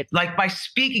 Right. Like by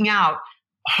speaking out,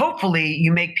 hopefully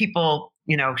you make people,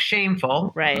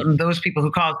 shameful. Right. Those people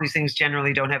who cause these things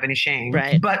generally don't have any shame.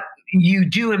 Right. But you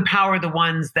do empower the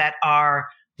ones that are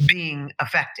being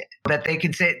affected, that they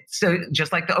can say, so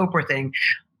just like the Oprah thing,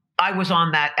 I was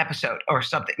on that episode or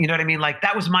something. You know what I mean? Like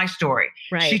that was my story.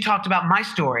 Right. She talked about my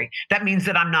story. That means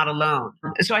that I'm not alone.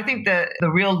 So I think the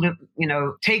real,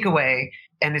 takeaway,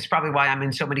 and it's probably why I'm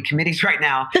in so many committees right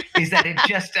now, is that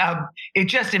it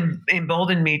just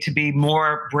emboldened me to be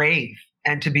more brave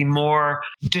and to be more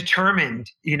determined,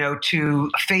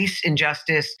 to face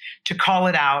injustice, to call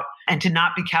it out, and to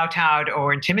not be kowtowed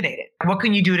or intimidated. What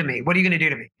can you do to me? What are you going to do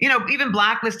to me? Even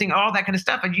blacklisting, all that kind of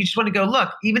stuff. And you just want to go, look,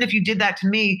 even if you did that to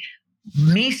me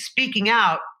speaking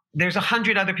out, there's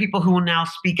 100 other people who will now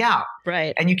speak out.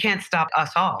 Right. And you can't stop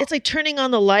us all. It's like turning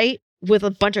on the light with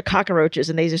a bunch of cockroaches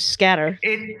and they just scatter.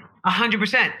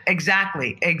 100%.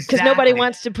 Exactly. Because nobody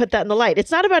wants to put that in the light.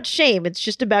 It's not about shame. It's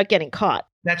just about getting caught.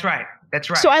 That's right. That's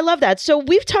right. So I love that. So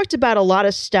we've talked about a lot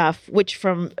of stuff, which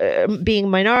from being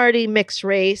minority, mixed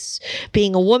race,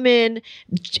 being a woman,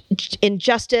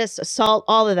 injustice, assault,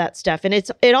 all of that stuff. And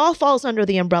it all falls under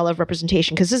the umbrella of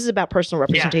representation, because this is about personal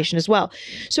representation as well.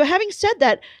 So having said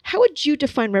that, how would you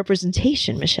define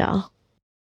representation, Michelle?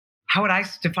 How would I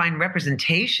define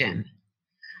representation?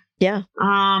 Yeah.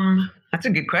 That's a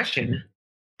good question.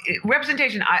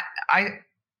 Representation,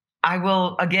 I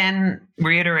will again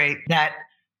reiterate that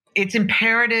it's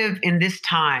imperative in this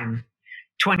time,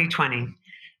 2020,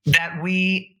 that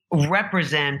we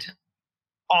represent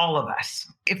all of us.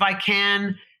 If I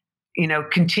can,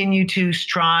 continue to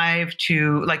strive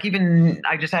to, like, even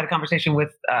I just had a conversation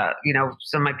with,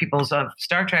 some of my peoples of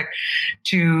Star Trek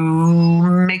to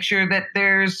make sure that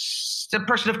there's a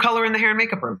person of color in the hair and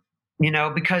makeup room,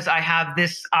 because I have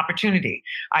this opportunity.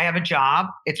 I have a job.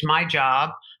 It's my job.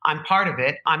 I'm part of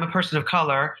it. I'm a person of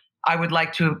color. I would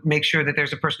like to make sure that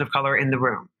there's a person of color in the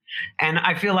room. And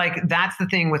I feel like that's the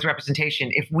thing with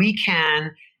representation. If we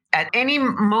can, at any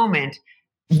moment,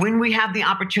 when we have the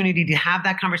opportunity to have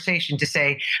that conversation, to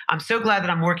say, I'm so glad that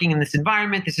I'm working in this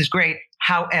environment. This is great.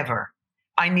 However,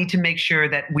 I need to make sure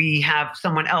that we have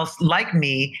someone else like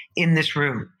me in this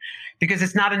room, because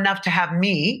it's not enough to have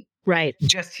me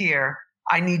just here.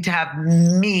 I need to have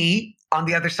me on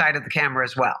the other side of the camera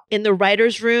as well. In the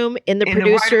writer's room, in the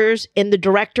producers, in the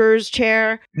director's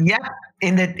chair. Yeah.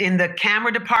 In the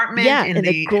camera department. Yeah. In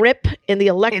the grip, in the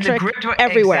electric,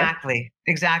 everywhere.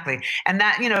 Exactly. And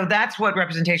that, that's what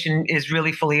representation is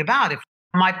really fully about. If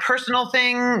my personal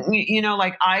thing,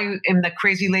 like I am the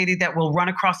crazy lady that will run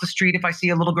across the street if I see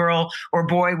a little girl or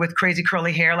boy with crazy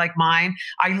curly hair like mine.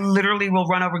 I literally will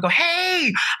run over and go,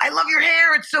 hey, I love your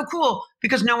hair. It's so cool.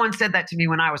 Because no one said that to me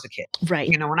when I was a kid. Right.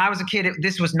 When I was a kid,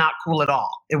 this was not cool at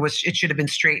all. It should have been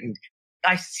straightened.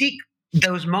 I seek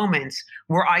those moments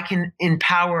where I can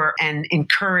empower and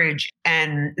encourage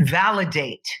and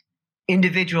validate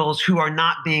individuals who are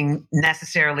not being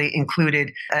necessarily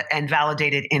included and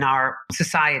validated in our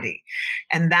society.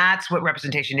 And that's what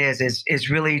representation is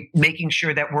really making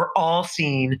sure that we're all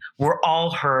seen, we're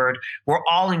all heard, we're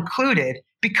all included,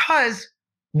 because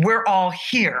we're all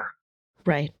here.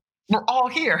 Right. We're all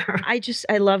here.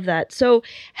 I love that. So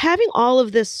having all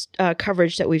of this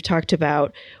coverage that we've talked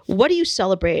about, what do you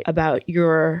celebrate about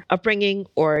your upbringing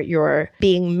or your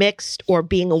being mixed or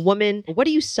being a woman? What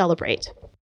do you celebrate?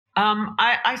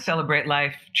 I celebrate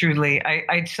life, truly.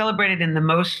 I celebrate it in the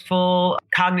most full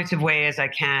cognitive way as I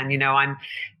can.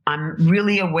 I'm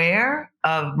really aware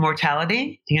of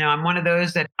mortality. I'm one of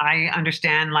those that I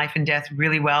understand life and death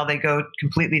really well. They go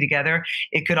completely together.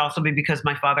 It could also be because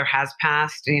my father has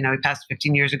passed. He passed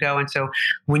 15 years ago. And so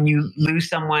when you lose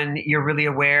someone, you're really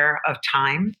aware of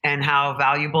time and how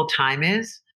valuable time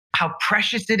is, how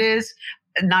precious it is.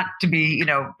 Not to be,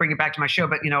 bring it back to my show,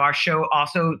 but, our show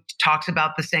also talks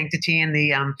about the sanctity and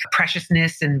the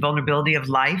preciousness and vulnerability of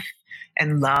life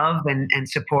and love and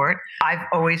support. I've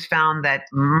always found that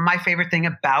my favorite thing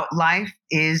about life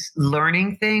is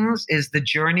learning things, is the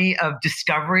journey of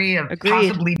discovery, of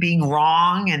possibly being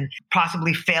wrong and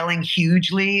possibly failing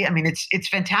hugely. I mean, it's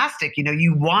fantastic.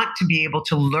 You want to be able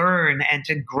to learn and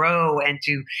to grow and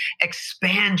to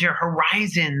expand your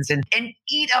horizons and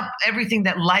eat up everything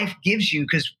that life gives you,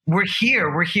 because we're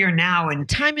here now. And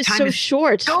time is so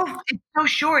short. It's so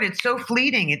short. It's so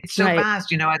fleeting. It's so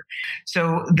fast,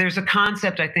 So there's a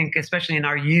concept, I think, especially in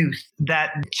our youth,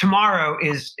 that tomorrow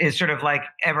is sort of like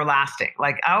everlasting.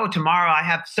 Like, oh, tomorrow I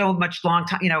have so much long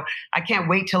time, I can't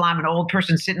wait till I'm an old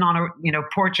person sitting on a,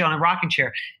 porch on a rocking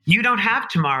chair. You don't have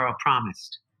tomorrow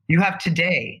promised. You have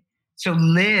today. So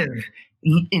live,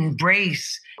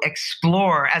 embrace,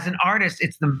 explore. As an artist,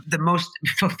 it's the most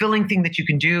fulfilling thing that you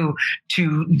can do,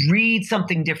 to read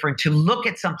something different, to look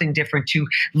at something different, to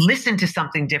listen to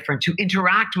something different, to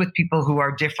interact with people who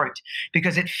are different,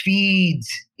 because it feeds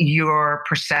your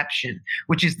perception,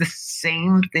 which is the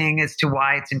same thing as to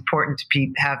why it's important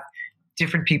to have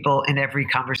different people in every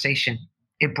conversation.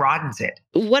 It broadens it.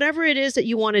 Whatever it is that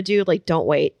you want to do, like, don't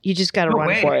wait. You just got to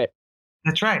run for it.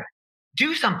 That's right.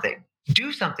 Do something.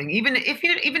 do something. Even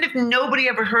if nobody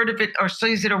ever heard of it or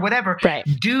sees it or whatever, right.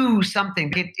 Do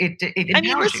something. It I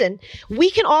mean, listen, we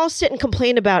can all sit and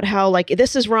complain about how like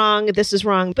this is wrong,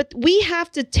 but we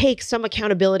have to take some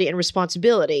accountability and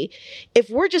responsibility. If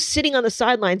we're just sitting on the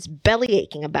sidelines belly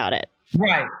aching about it,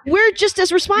 right, we're just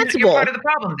as responsible. You're part of the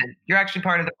problem then. You're actually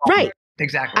part of the problem. Right.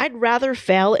 Exactly. I'd rather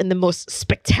fail in the most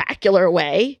spectacular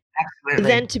way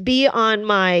than to be on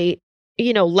my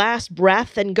last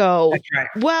breath and go,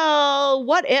 well,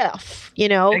 what if,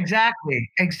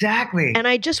 Exactly. And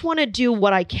I just want to do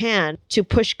what I can to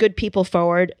push good people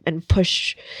forward and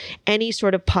push any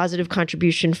sort of positive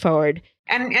contribution forward.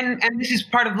 And this is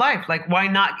part of life. Like, why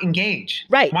not engage?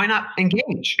 Right. Why not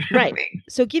engage? Right.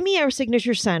 So give me our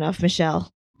signature sign off,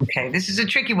 Michelle. Okay, this is a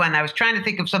tricky one. I was trying to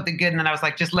think of something good, and then I was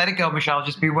like, just let it go, Michelle.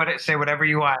 Just say whatever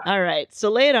you want. All right. So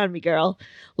lay it on me, girl.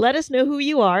 Let us know who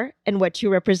you are and what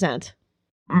you represent.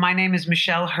 My name is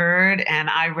Michelle Hurd, and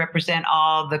I represent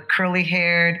all the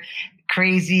curly-haired,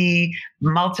 crazy,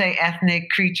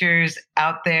 multi-ethnic creatures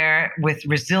out there with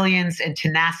resilience and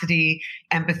tenacity,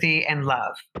 empathy, and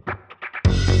love.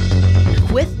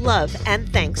 With love and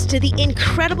thanks to the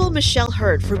incredible Michelle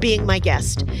Hurd for being my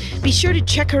guest. Be sure to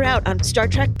check her out on Star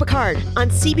Trek Picard on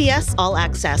CBS All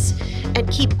Access and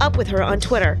keep up with her on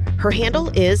Twitter. Her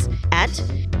handle is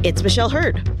 @It's Michelle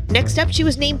Hurd. Next up, she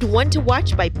was named One to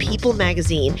Watch by People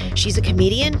magazine. She's a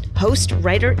comedian, host,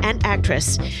 writer, and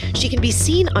actress. She can be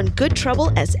seen on Good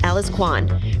Trouble as Alice Kwan.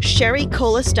 Sherry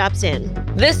Cola stops in.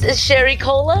 This is Sherry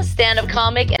Cola, stand-up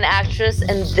comic and actress,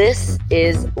 and this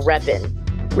is Reppin.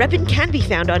 Reppin can be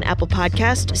found on Apple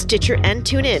Podcast, Stitcher, and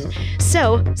TuneIn.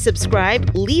 So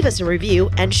subscribe, leave us a review,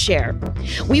 and share.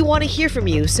 We want to hear from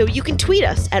you, so you can tweet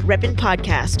us at Reppin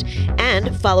Podcast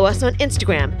and follow us on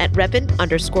Instagram at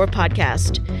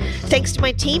Reppin_podcast. Thanks to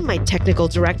my team, my technical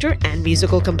director and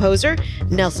musical composer,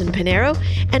 Nelson Pinero,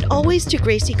 and always to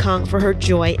Gracie Kong for her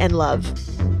joy and love.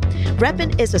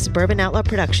 Reppin is a Suburban Outlaw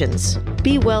Productions.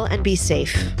 Be well and be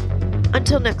safe.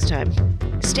 Until next time,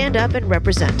 stand up and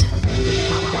represent.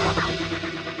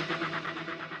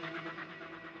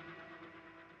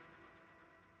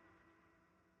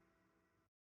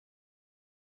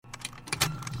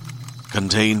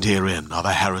 Contained herein are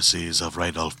the heresies of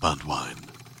Radolf Burntwine,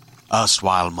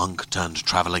 erstwhile monk turned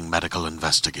traveling medical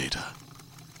investigator.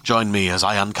 Join me as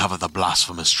I uncover the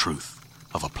blasphemous truth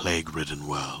of a plague-ridden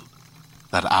world,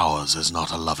 that ours is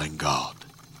not a loving God,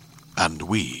 and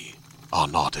we are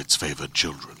not its favored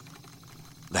children.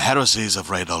 The Heresies of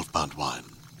Radolf Burntwine,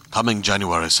 coming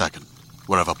January 2nd,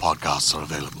 wherever podcasts are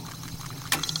available.